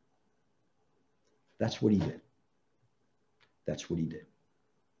 that's what he did. That's what he did.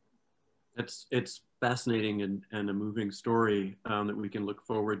 It's fascinating and a moving story that we can look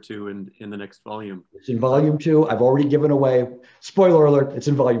forward to in the next volume. It's in volume 2. I've already given away, spoiler alert, it's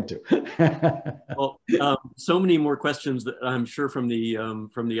in volume 2. Well, so many more questions that I'm sure from the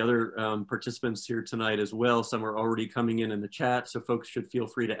other participants here tonight as well. Some are already coming in the chat, so folks should feel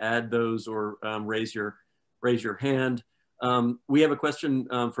free to add those or raise your hand. We have a question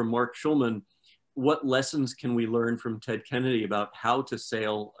from Mark Schulman. What lessons can we learn from Ted Kennedy about how to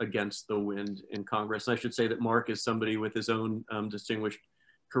sail against the wind in Congress? And I should say that Mark is somebody with his own distinguished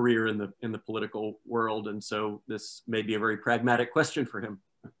career in the political world, and so this may be a very pragmatic question for him.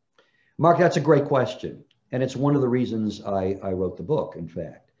 Mark, that's a great question, and it's one of the reasons I wrote the book, in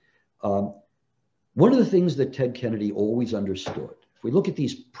fact. One of the things that Ted Kennedy always understood, if we look at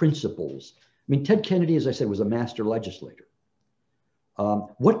these principles, I mean, Ted Kennedy, as I said, was a master legislator.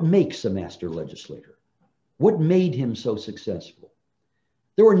 What makes a master legislator? What made him so successful?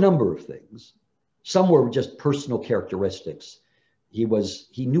 There were a number of things. Some were just personal characteristics. He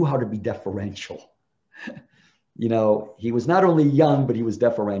knew how to be deferential. You know, he was not only young, but he was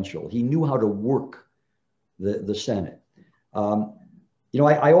deferential. He knew how to work the Senate. You know,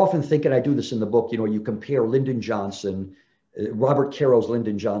 I often think, and I do this in the book, you know, you compare Lyndon Johnson, Robert Caro's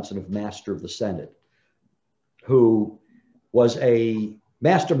Lyndon Johnson of Master of the Senate, who was a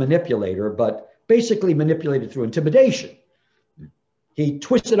master manipulator, but basically manipulated through intimidation. He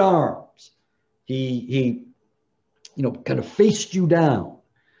twisted arms. He you know, kind of faced you down.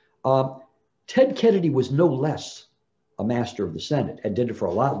 Ted Kennedy was no less a master of the Senate and did it for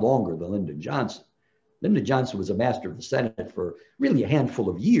a lot longer than Lyndon Johnson. Lyndon Johnson was a master of the Senate for really a handful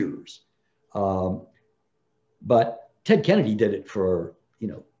of years. But Ted Kennedy did it for, you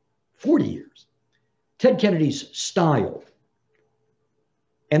know, 40 years. Ted Kennedy's style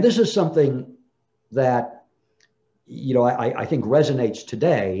And this is something that, you know, I think resonates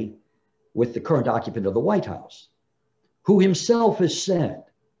today with the current occupant of the White House, who himself has said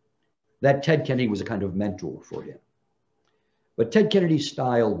that Ted Kennedy was a kind of mentor for him. But Ted Kennedy's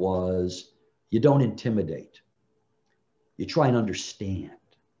style was, you don't intimidate. You try and understand.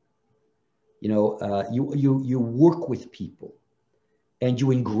 You know, you work with people and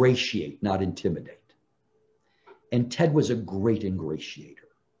you ingratiate, not intimidate. And Ted was a great ingratiator.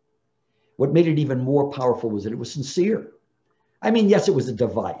 What made it even more powerful was that it was sincere. I mean, yes, it was a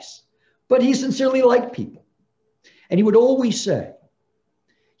device, but he sincerely liked people. And he would always say,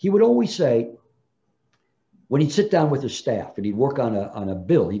 when he'd sit down with his staff and he'd work on a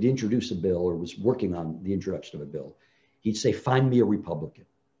bill, he'd introduce a bill or was working on the introduction of a bill, he'd say, find me a Republican.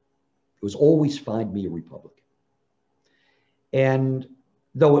 It was always find me a Republican. And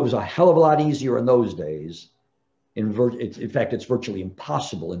though it was a hell of a lot easier in those days, in fact, it's virtually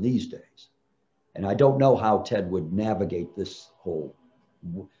impossible in these days. And I don't know how Ted would navigate this whole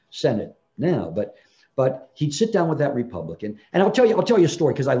Senate now, but he'd sit down with that Republican. And I'll tell you a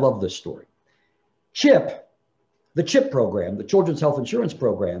story because I love this story. The CHIP program, the Children's Health Insurance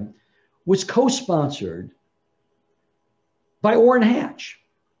Program, was co-sponsored by Orrin Hatch,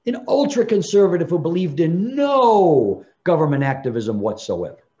 an ultra-conservative who believed in no government activism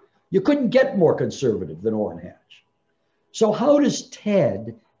whatsoever. You couldn't get more conservative than Orrin Hatch. So how does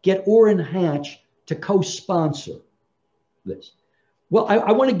Ted get Orrin Hatch to co-sponsor this? Well,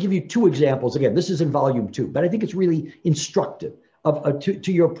 I want to give you two examples. Again, this is in volume 2, but I think it's really instructive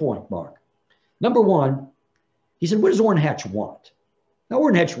to your point, Mark. Number one, he said, what does Orrin Hatch want? Now,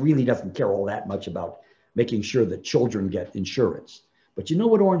 Orrin Hatch really doesn't care all that much about making sure that children get insurance. But you know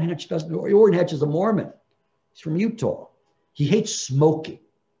what Orrin Hatch does? Orrin Hatch is a Mormon. He's from Utah. He hates smoking.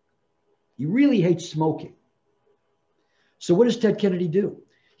 He really hates smoking. So what does Ted Kennedy do?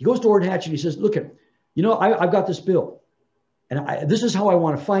 He goes to Orrin Hatch and he says, look, I've got this bill. And this is how I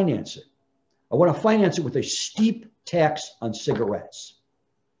want to finance it. I want to finance it with a steep tax on cigarettes.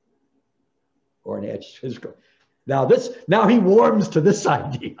 Orrin Hatch says, now he warms to this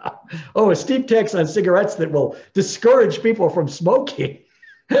idea. Oh, a steep tax on cigarettes that will discourage people from smoking.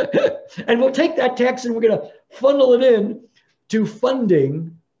 And we'll take that tax and we're going to funnel it in to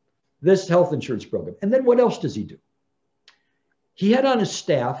funding this health insurance program. And then what else does he do? He had on his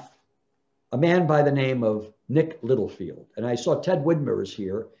staff a man by the name of Nick Littlefield. And I saw Ted Widmer is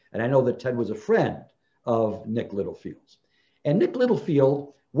here, and I know that Ted was a friend of Nick Littlefield's. And Nick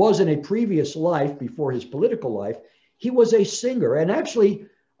Littlefield was in a previous life, before his political life, he was a singer and actually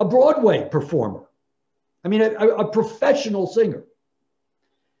a Broadway performer. I mean, a professional singer.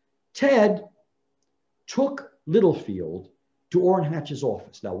 Ted took Littlefield to Orrin Hatch's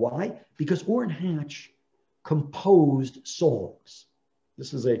office. Now, why? Because Orrin Hatch composed songs.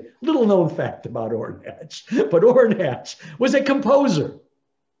 This is a little known fact about Orrin Hatch, but Orrin Hatch was a composer.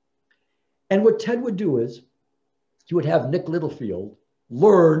 And what Ted would do is he would have Nick Littlefield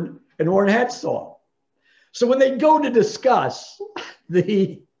learn an Orrin Hatch song. So when they'd go to discuss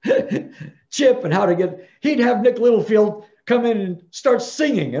the chip and how to get, he'd have Nick Littlefield come in and start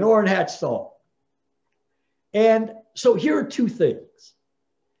singing an Orrin Hatch song. And so here are two things,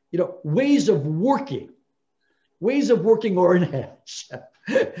 ways of working Orrin Hatch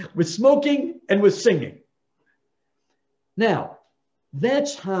with smoking and with singing. Now,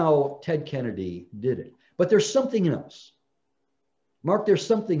 that's how Ted Kennedy did it. But there's something else. Mark, there's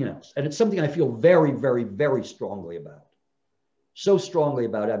something else. And it's something I feel very, very, very strongly about. So strongly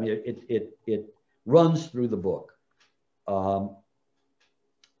about it. I mean, it runs through the book. And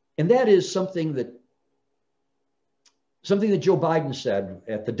that is something that Joe Biden said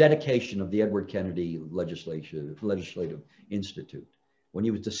at the dedication of the Edward Kennedy Legislative Institute, when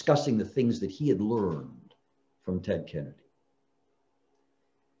he was discussing the things that he had learned from Ted Kennedy.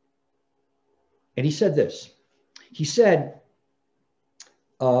 And he said this. He said,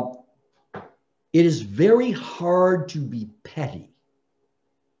 it is very hard to be petty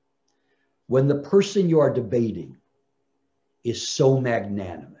when the person you are debating is so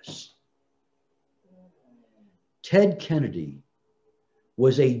magnanimous. Ted Kennedy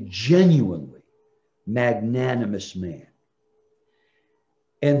was a genuinely magnanimous man.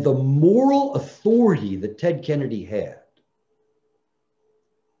 And the moral authority that Ted Kennedy had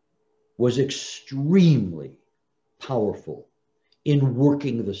was extremely powerful in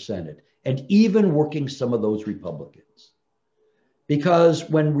working the Senate and even working some of those Republicans. Because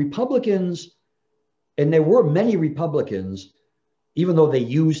when Republicans, and there were many Republicans, even though they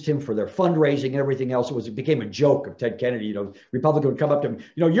used him for their fundraising and everything else, it became a joke of Ted Kennedy. Republican would come up to him,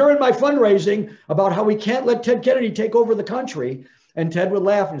 you're in my fundraising about how we can't let Ted Kennedy take over the country. And Ted would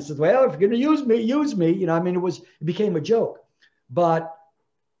laugh and says, well, if you're going to use me, use me. You know, I mean, it became a joke. But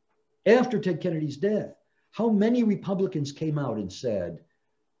after Ted Kennedy's death, how many Republicans came out and said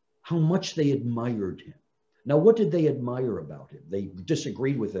how much they admired him? Now, what did they admire about him? They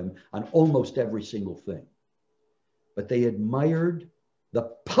disagreed with him on almost every single thing. But they admired the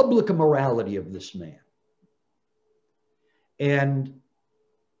public morality of this man. And,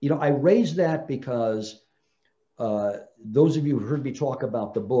 you know, I raise that because those of you who heard me talk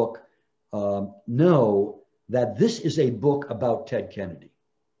about the book know that this is a book about Ted Kennedy.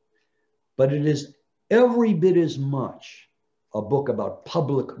 But it is every bit as much a book about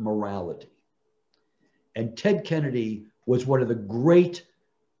public morality. And Ted Kennedy was one of the great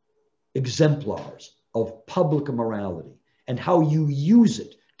exemplars of public morality and how you use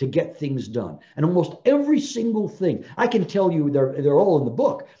it to get things done. And almost every single thing, I can tell you, they're all in the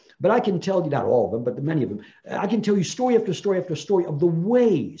book, but I can tell you, not all of them, but many of them, I can tell you story after story after story of the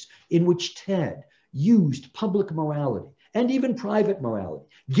ways in which Ted used public morality and even private morality,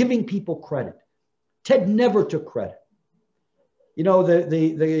 giving people credit. Ted never took credit. You know,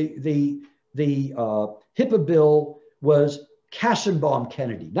 the HIPAA bill was Kassenbaum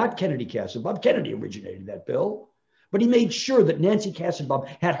Kennedy, not Kennedy Kassenbaum. Kennedy originated that bill, but he made sure that Nancy Kassenbaum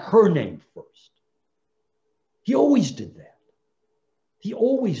had her name first. He always did that. He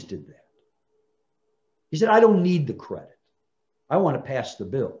always did that. He said, I don't need the credit. I want to pass the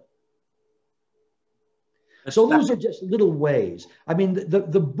bill. So those are just little ways. I mean,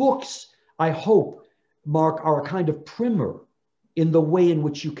 the books, I hope, Mark, are a kind of primer in the way in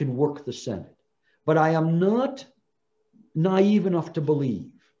which you can work the Senate. But I am not naive enough to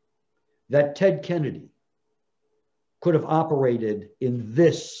believe that Ted Kennedy could have operated in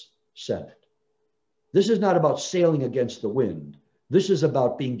this Senate. This is not about sailing against the wind. This is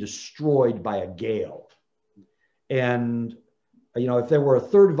about being destroyed by a gale. And, you know, if there were a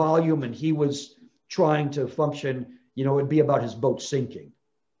third volume and he was trying to function, you know, it'd be about his boat sinking,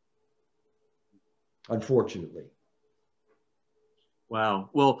 unfortunately. Wow.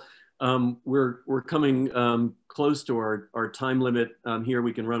 Well, we're coming close to our time limit here.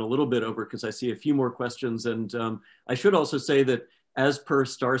 We can run a little bit over because I see a few more questions. And I should also say that as per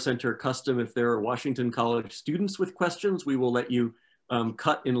Starr Center custom, if there are Washington College students with questions, we will let you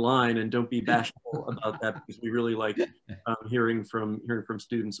cut in line, and don't be bashful about that, because we really like hearing from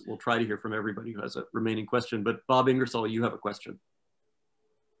students. We'll try to hear from everybody who has a remaining question. But Bob Ingersoll, you have a question.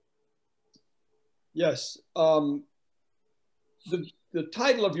 Yes. The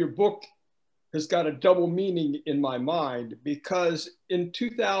title of your book has got a double meaning in my mind, because in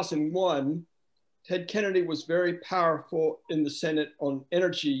 2001, Ted Kennedy was very powerful in the Senate on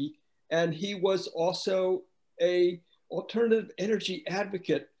energy, and he was also an alternative energy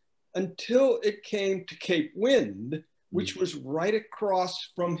advocate until it came to Cape Wind, which was right across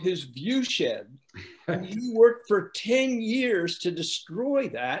from his view shed. And he worked for 10 years to destroy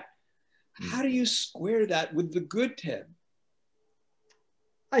that. How do you square that with the good Ted?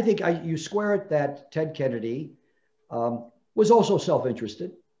 I think you square it that Ted Kennedy was also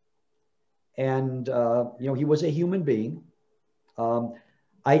self-interested. And, you know, he was a human being.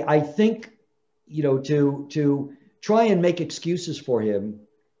 I think, you know, to try and make excuses for him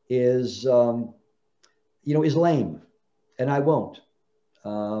is, you know, is lame. And I won't.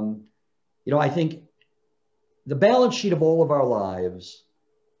 You know, I think the balance sheet of all of our lives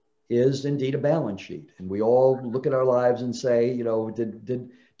is indeed a balance sheet. And we all look at our lives and say, you know,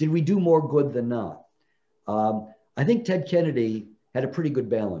 did we do more good than not? I think Ted Kennedy had a pretty good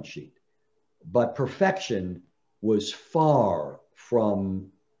balance sheet, but perfection was far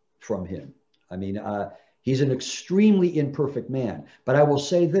from him. I mean, he's an extremely imperfect man. But I will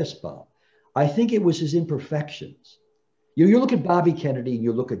say this, Bob, I think it was his imperfections. You look at Bobby Kennedy and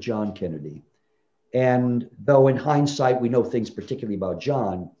you look at John Kennedy, and though in hindsight we know things particularly about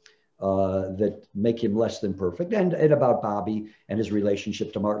John that make him less than perfect, and about Bobby and his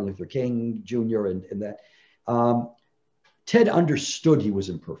relationship to Martin Luther King Jr. and that, Ted understood he was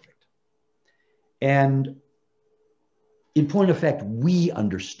imperfect. And in point of fact, we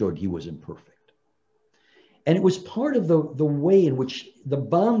understood he was imperfect. And it was part of the way in which the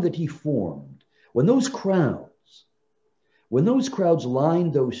bond that he formed, when those crowds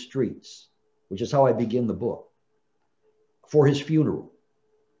lined those streets, which is how I begin the book, for his funeral.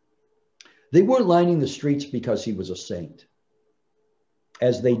 They weren't lining the streets because he was a saint,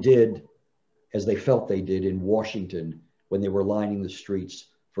 as they felt they did in Washington when they were lining the streets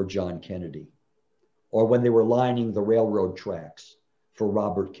for John Kennedy, or when they were lining the railroad tracks for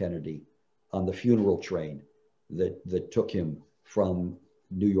Robert Kennedy on the funeral train that took him from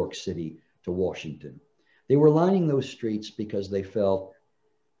New York City to Washington. They were lining those streets because they felt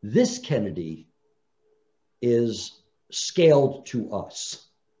this Kennedy is scaled to us.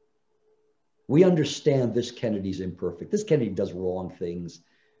 We understand this Kennedy's imperfect. This Kennedy does wrong things.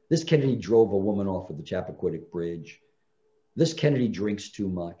 This Kennedy drove a woman off of the Chappaquiddick Bridge. This Kennedy drinks too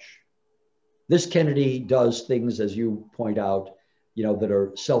much. This Kennedy does things, as you point out, that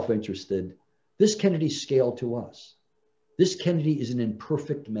are self-interested. This Kennedy's scaled to us. This Kennedy is an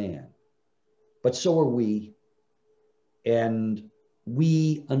imperfect man, but so are we. And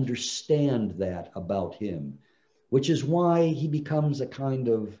we understand that about him, which is why he becomes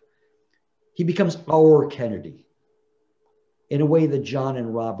he becomes our Kennedy in a way that John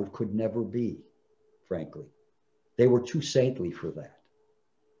and Robert could never be, frankly. They were too saintly for that.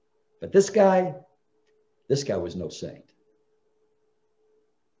 But this guy was no saint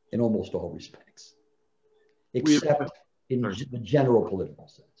in almost all respects, except in the general political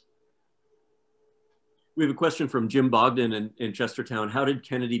sense. We have a question from Jim Bogdan in Chestertown. How did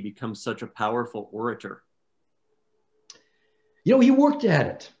Kennedy become such a powerful orator? He worked at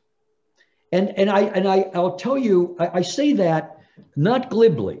it. And I'll tell you, I say that not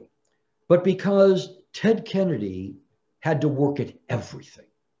glibly, but because Ted Kennedy had to work at everything.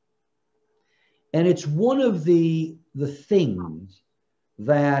 And it's one of the things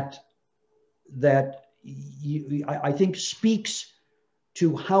that I think speaks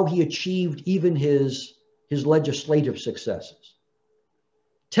to how he achieved even his legislative successes.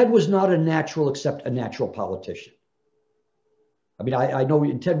 Ted was not a natural except a natural politician. I mean, I know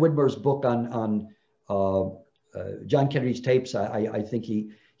in Ted Widmer's book on John Kennedy's tapes, I think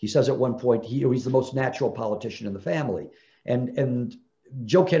he says at one point he's the most natural politician in the family, and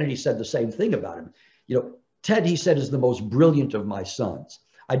Joe Kennedy said the same thing about him. Ted, he said, is the most brilliant of my sons.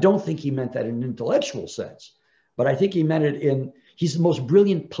 I don't think he meant that in an intellectual sense, but I think he meant it he's the most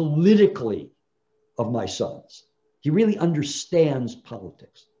brilliant politically of my sons. He really understands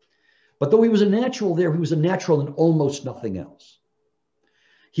politics. But though he was a natural there, he was a natural in almost nothing else.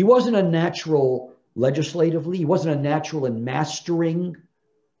 He wasn't a natural legislatively. He wasn't a natural in mastering,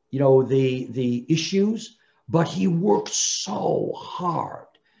 the issues, but he worked so hard.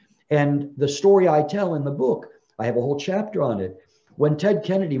 And the story I tell in the book, I have a whole chapter on it. When Ted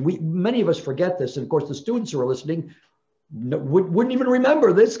Kennedy, many of us forget this, and of course the students who are listening wouldn't even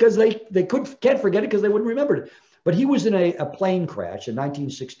remember this because they can't forget it because they wouldn't remember it. But he was in a plane crash in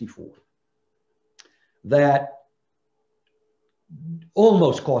 1964 that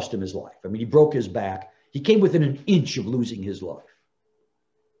almost cost him his life. I mean, he broke his back. He came within an inch of losing his life.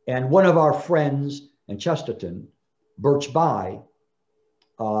 And one of our friends in Chesterton, Birch Bayh,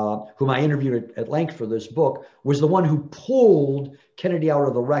 whom I interviewed at length for this book, was the one who pulled Kennedy out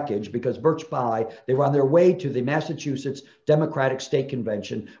of the wreckage because Birch Bayh, they were on their way to the Massachusetts Democratic State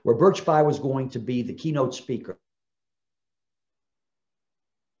Convention, where Birch Bayh was going to be the keynote speaker.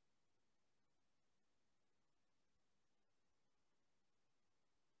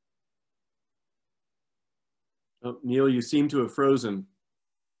 Oh, Neal, you seem to have frozen.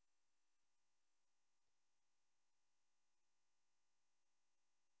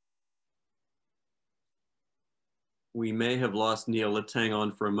 We may have lost Neal. Let's hang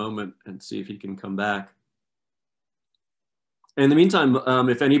on for a moment and see if he can come back. In the meantime,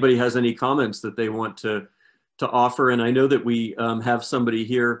 if anybody has any comments that they want to offer, and I know that we have somebody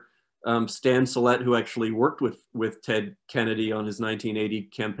here, Stan Salette, who actually worked with Ted Kennedy on his 1980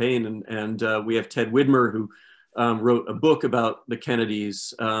 campaign, and we have Ted Widmer, who wrote a book about the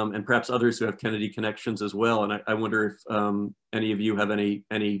Kennedys, and perhaps others who have Kennedy connections as well. And I wonder if any of you have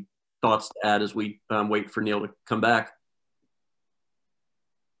any thoughts to add as we wait for Neal to come back.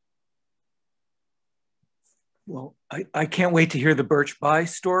 Well, I can't wait to hear the Birch Bayh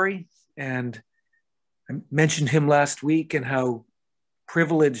story. And I mentioned him last week and how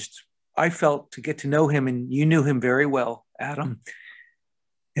privileged I felt to get to know him. And you knew him very well, Adam.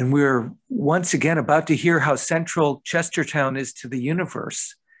 And we're once again about to hear how central Chestertown is to the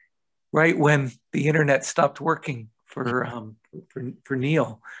universe, right when the internet stopped working for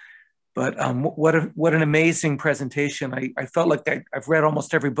Neal. But what an amazing presentation. I felt like I've read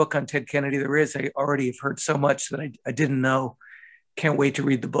almost every book on Ted Kennedy there is. I already have heard so much that I didn't know. Can't wait to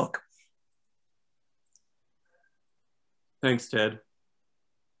read the book. Thanks, Ted.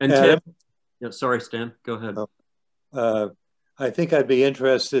 And Ted, yeah, sorry, Stan, go ahead. I think I'd be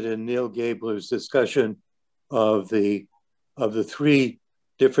interested in Neal Gabler's discussion of the three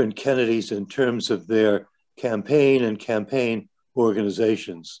different Kennedys in terms of their campaign and campaign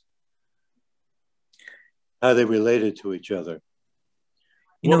organizations, how they related to each other.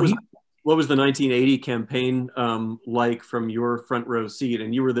 You know, what was the 1980 campaign like from your front row seat?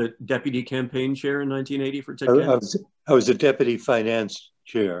 And you were the deputy campaign chair in 1980 for Ted Kennedy? I was a deputy finance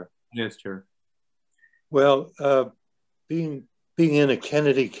chair. Finance chair. Well, being in a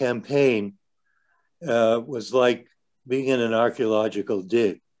Kennedy campaign was like being in an archaeological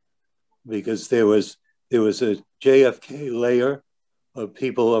dig, because there was a JFK layer of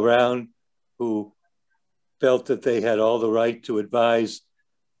people around who felt that they had all the right to advise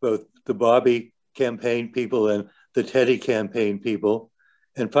both the Bobby campaign people and the Teddy campaign people.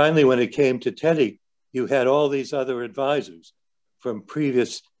 And finally, when it came to Teddy, you had all these other advisors from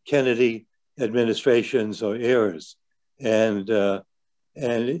previous Kennedy administrations or eras. And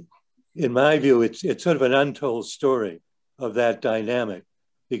in my view, it's sort of an untold story of that dynamic,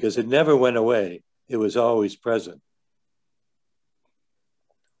 because it never went away. It was always present.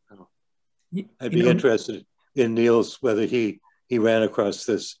 I'd be interested in Neal's, whether he ran across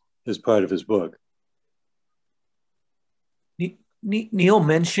this as part of his book. Neal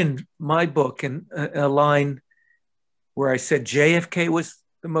mentioned my book and a line where I said JFK was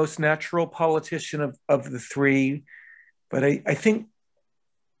the most natural politician of the three, but I think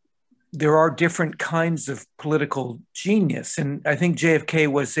there are different kinds of political genius, and I think JFK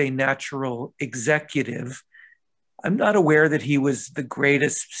was a natural executive. I'm not aware that he was the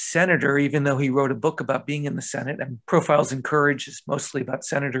greatest senator, even though he wrote a book about being in the Senate, and Profiles in Courage is mostly about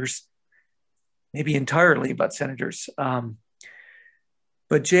senators, maybe entirely about senators.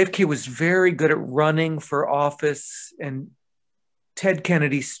 But JFK was very good at running for office, and Ted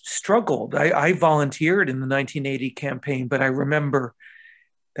Kennedy struggled. I volunteered in the 1980 campaign, but I remember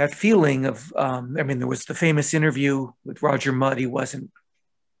that feeling of, there was the famous interview with Roger Mudd. He wasn't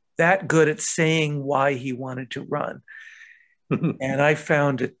that good at saying why he wanted to run. And I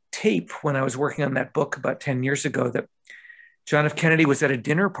found a tape when I was working on that book about 10 years ago that John F. Kennedy was at a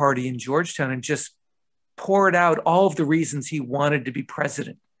dinner party in Georgetown and just poured out all of the reasons he wanted to be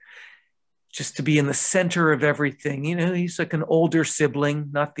president, just to be in the center of everything. You know, he's like an older sibling,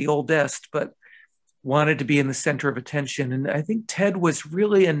 not the oldest, but wanted to be in the center of attention. And I think Ted was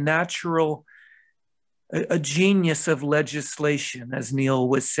really a genius of legislation, as Neal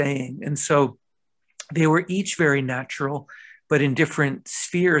was saying. And so they were each very natural, but in different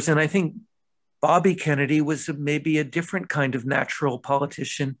spheres. And I think Bobby Kennedy was maybe a different kind of natural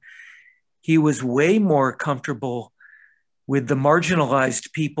politician. He was way more comfortable with the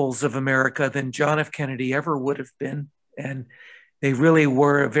marginalized peoples of America than John F. Kennedy ever would have been. And they really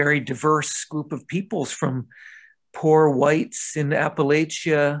were a very diverse group of peoples, from poor whites in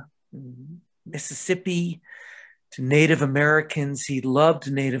Appalachia, Mississippi, to Native Americans. He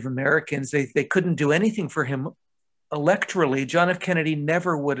loved Native Americans. They couldn't do anything for him electorally. John F. Kennedy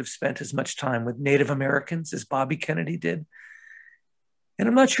never would have spent as much time with Native Americans as Bobby Kennedy did. And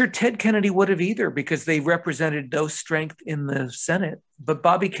I'm not sure Ted Kennedy would have either, because they represented no strength in the Senate. But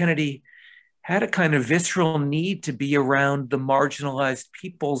Bobby Kennedy had a kind of visceral need to be around the marginalized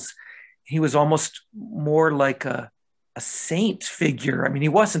peoples. He was almost more like a saint figure. I mean, he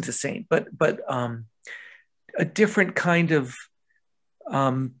wasn't a saint, but a different kind of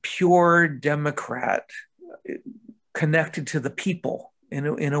pure Democrat, connected to the people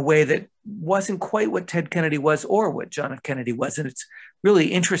in a way that wasn't quite what Ted Kennedy was or what John F. Kennedy was. And it's really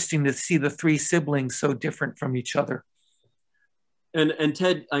interesting to see the three siblings so different from each other. And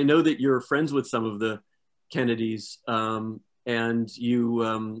Ted, I know that you're friends with some of the Kennedys, and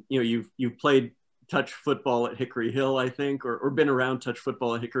you've played touch football at Hickory Hill, I think, or been around touch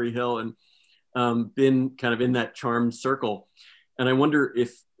football at Hickory Hill, and been kind of in that charmed circle. And I wonder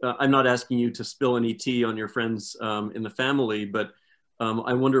if, I'm not asking you to spill any tea on your friends in the family, but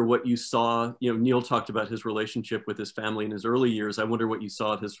I wonder what you saw. You know, Neal talked about his relationship with his family in his early years. I wonder what you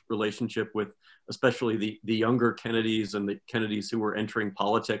saw of his relationship with especially the younger Kennedys and the Kennedys who were entering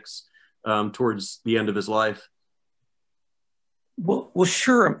politics towards the end of his life. Well,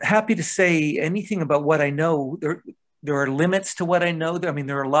 sure. I'm happy to say anything about what I know. There are limits to what I know. I mean,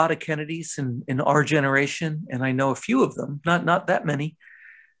 there are a lot of Kennedys in our generation, and I know a few of them, not that many.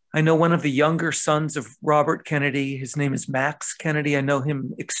 I know one of the younger sons of Robert Kennedy. His name is Max Kennedy. I know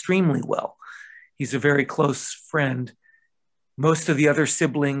him extremely well. He's a very close friend. Most of the other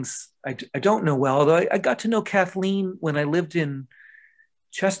siblings, I don't know well, although I got to know Kathleen when I lived in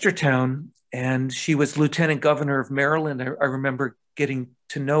Chestertown, and she was Lieutenant Governor of Maryland. I remember getting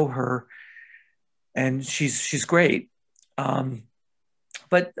to know her, and she's great.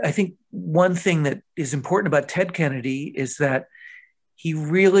 But I think one thing that is important about Ted Kennedy is that he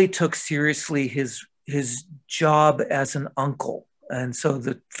really took seriously his job as an uncle. And so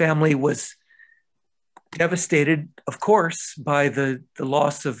the family was devastated, of course, by the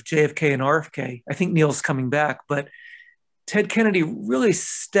loss of JFK and RFK. I think Neal's coming back, but Ted Kennedy really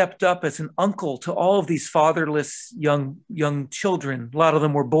stepped up as an uncle to all of these fatherless young children. A lot of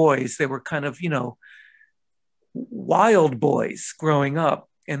them were boys. They were kind of, wild boys growing up,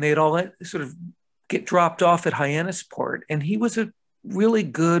 and they'd all sort of get dropped off at Hyannisport. And he was a really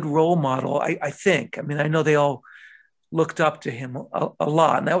good role model, I think. I mean, I know they all looked up to him a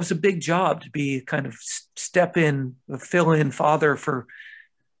lot, and that was a big job, to be kind of fill in father for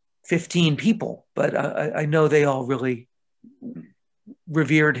 15 people. But I know they all really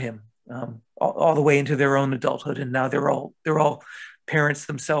revered him all the way into their own adulthood, and now they're all parents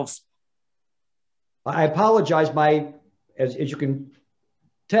themselves. I apologize. As you can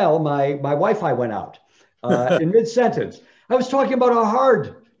tell, my Wi-Fi went out in mid-sentence. I was talking about how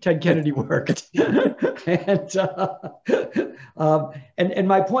hard Ted Kennedy worked, and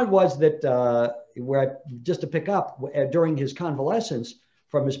my point was that just to pick up, during his convalescence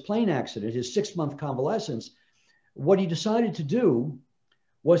from his plane accident, his 6-month convalescence, what he decided to do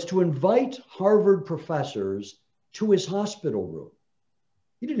was to invite Harvard professors to his hospital room.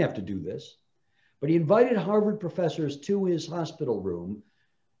 He didn't have to do this, but he invited Harvard professors to his hospital room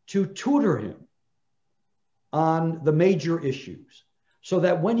to tutor him on the major issues, so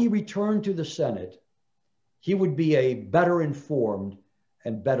that when he returned to the Senate, he would be a better informed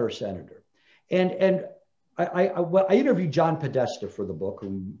and better senator. And I interviewed John Podesta for the book,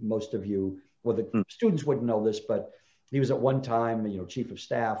 who most of you, well, the students wouldn't know this, but he was at one time, chief of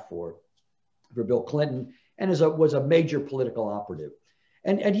staff for Bill Clinton, and was a major political operative.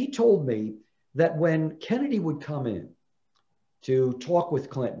 And he told me that when Kennedy would come in to talk with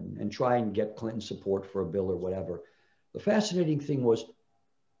Clinton and try and get Clinton support for a bill or whatever, the fascinating thing was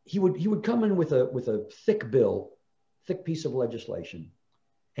he would come in with a thick bill, thick piece of legislation,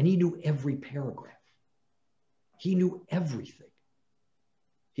 and he knew every paragraph. He knew everything.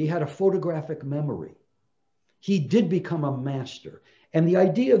 He had a photographic memory. He did become a master. And the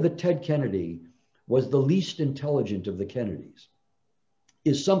idea that Ted Kennedy was the least intelligent of the Kennedys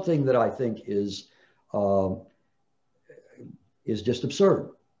is something that I think is just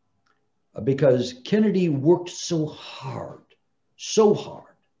absurd, because Kennedy worked so hard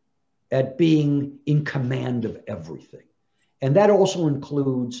at being in command of everything. And that also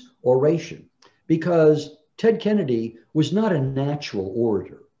includes oration, because Ted Kennedy was not a natural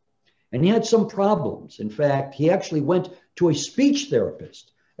orator, and he had some problems. In fact, he actually went to a speech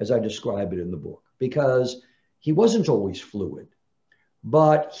therapist, as I describe it in the book, because he wasn't always fluid,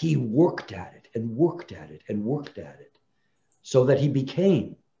 but he worked at it and worked at it and worked at it, so that he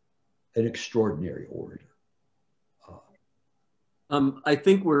became an extraordinary orator. I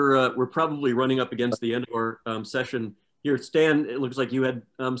think we're probably running up against the end of our session here. Stan, it looks like you had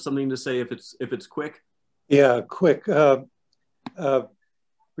something to say if it's quick. Yeah, quick.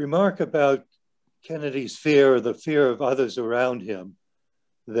 Remark about Kennedy's fear, or the fear of others around him,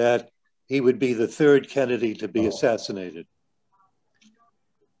 that he would be the third Kennedy to be assassinated.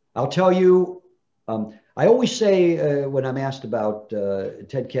 I'll tell you, I always say when I'm asked about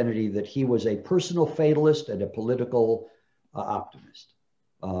Ted Kennedy that he was a personal fatalist and a political optimist,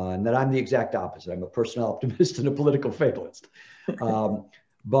 and that I'm the exact opposite. I'm a personal optimist and a political fatalist.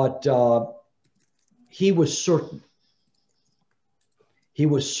 But he was certain. He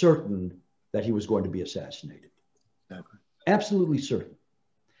was certain that he was going to be assassinated. Exactly. Absolutely certain.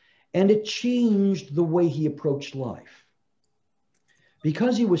 And it changed the way he approached life.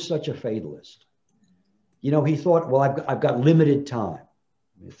 Because he was such a fatalist, he thought, well, I've got limited time.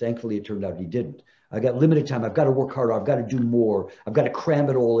 Thankfully, it turned out he didn't. I got limited time. I've got to work harder. I've got to do more. I've got to cram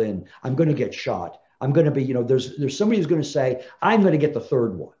it all in. I'm going to get shot. I'm going to be, there's somebody who's going to say, I'm going to get the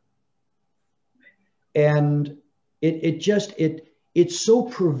third one. And it so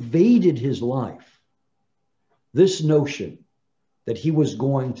pervaded his life, this notion that he was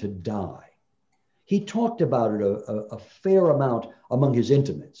going to die. He talked about it a fair amount among his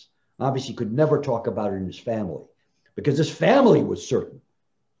intimates. Obviously, he could never talk about it in his family, because his family was certain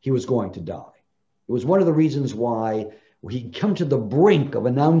he was going to die. It was one of the reasons why he'd come to the brink of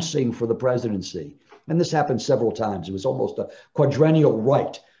announcing for the presidency. And this happened several times. It was almost a quadrennial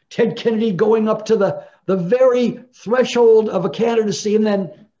right. Ted Kennedy going up to the very threshold of a candidacy and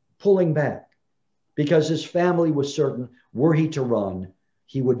then pulling back, because his family was certain, were he to run,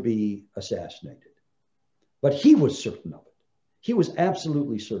 he would be assassinated. But he was certain of it. He was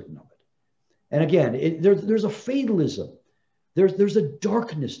absolutely certain of it. And again, there's a fatalism. There's a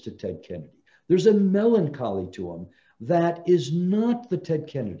darkness to Ted Kennedy. There's a melancholy to him that is not the Ted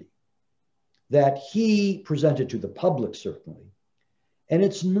Kennedy that he presented to the public, certainly. And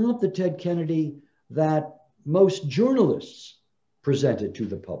it's not the Ted Kennedy that most journalists presented to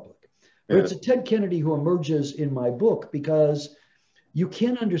the public. But it's a Ted Kennedy who emerges in my book, because you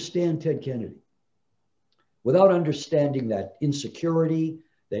can't understand Ted Kennedy without understanding that insecurity,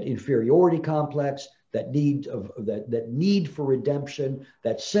 that inferiority complex, that need for redemption,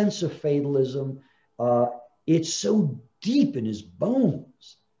 that sense of fatalism. It's so deep in his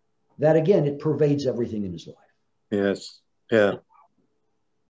bones that, again, it pervades everything in his life. Yes. Yeah.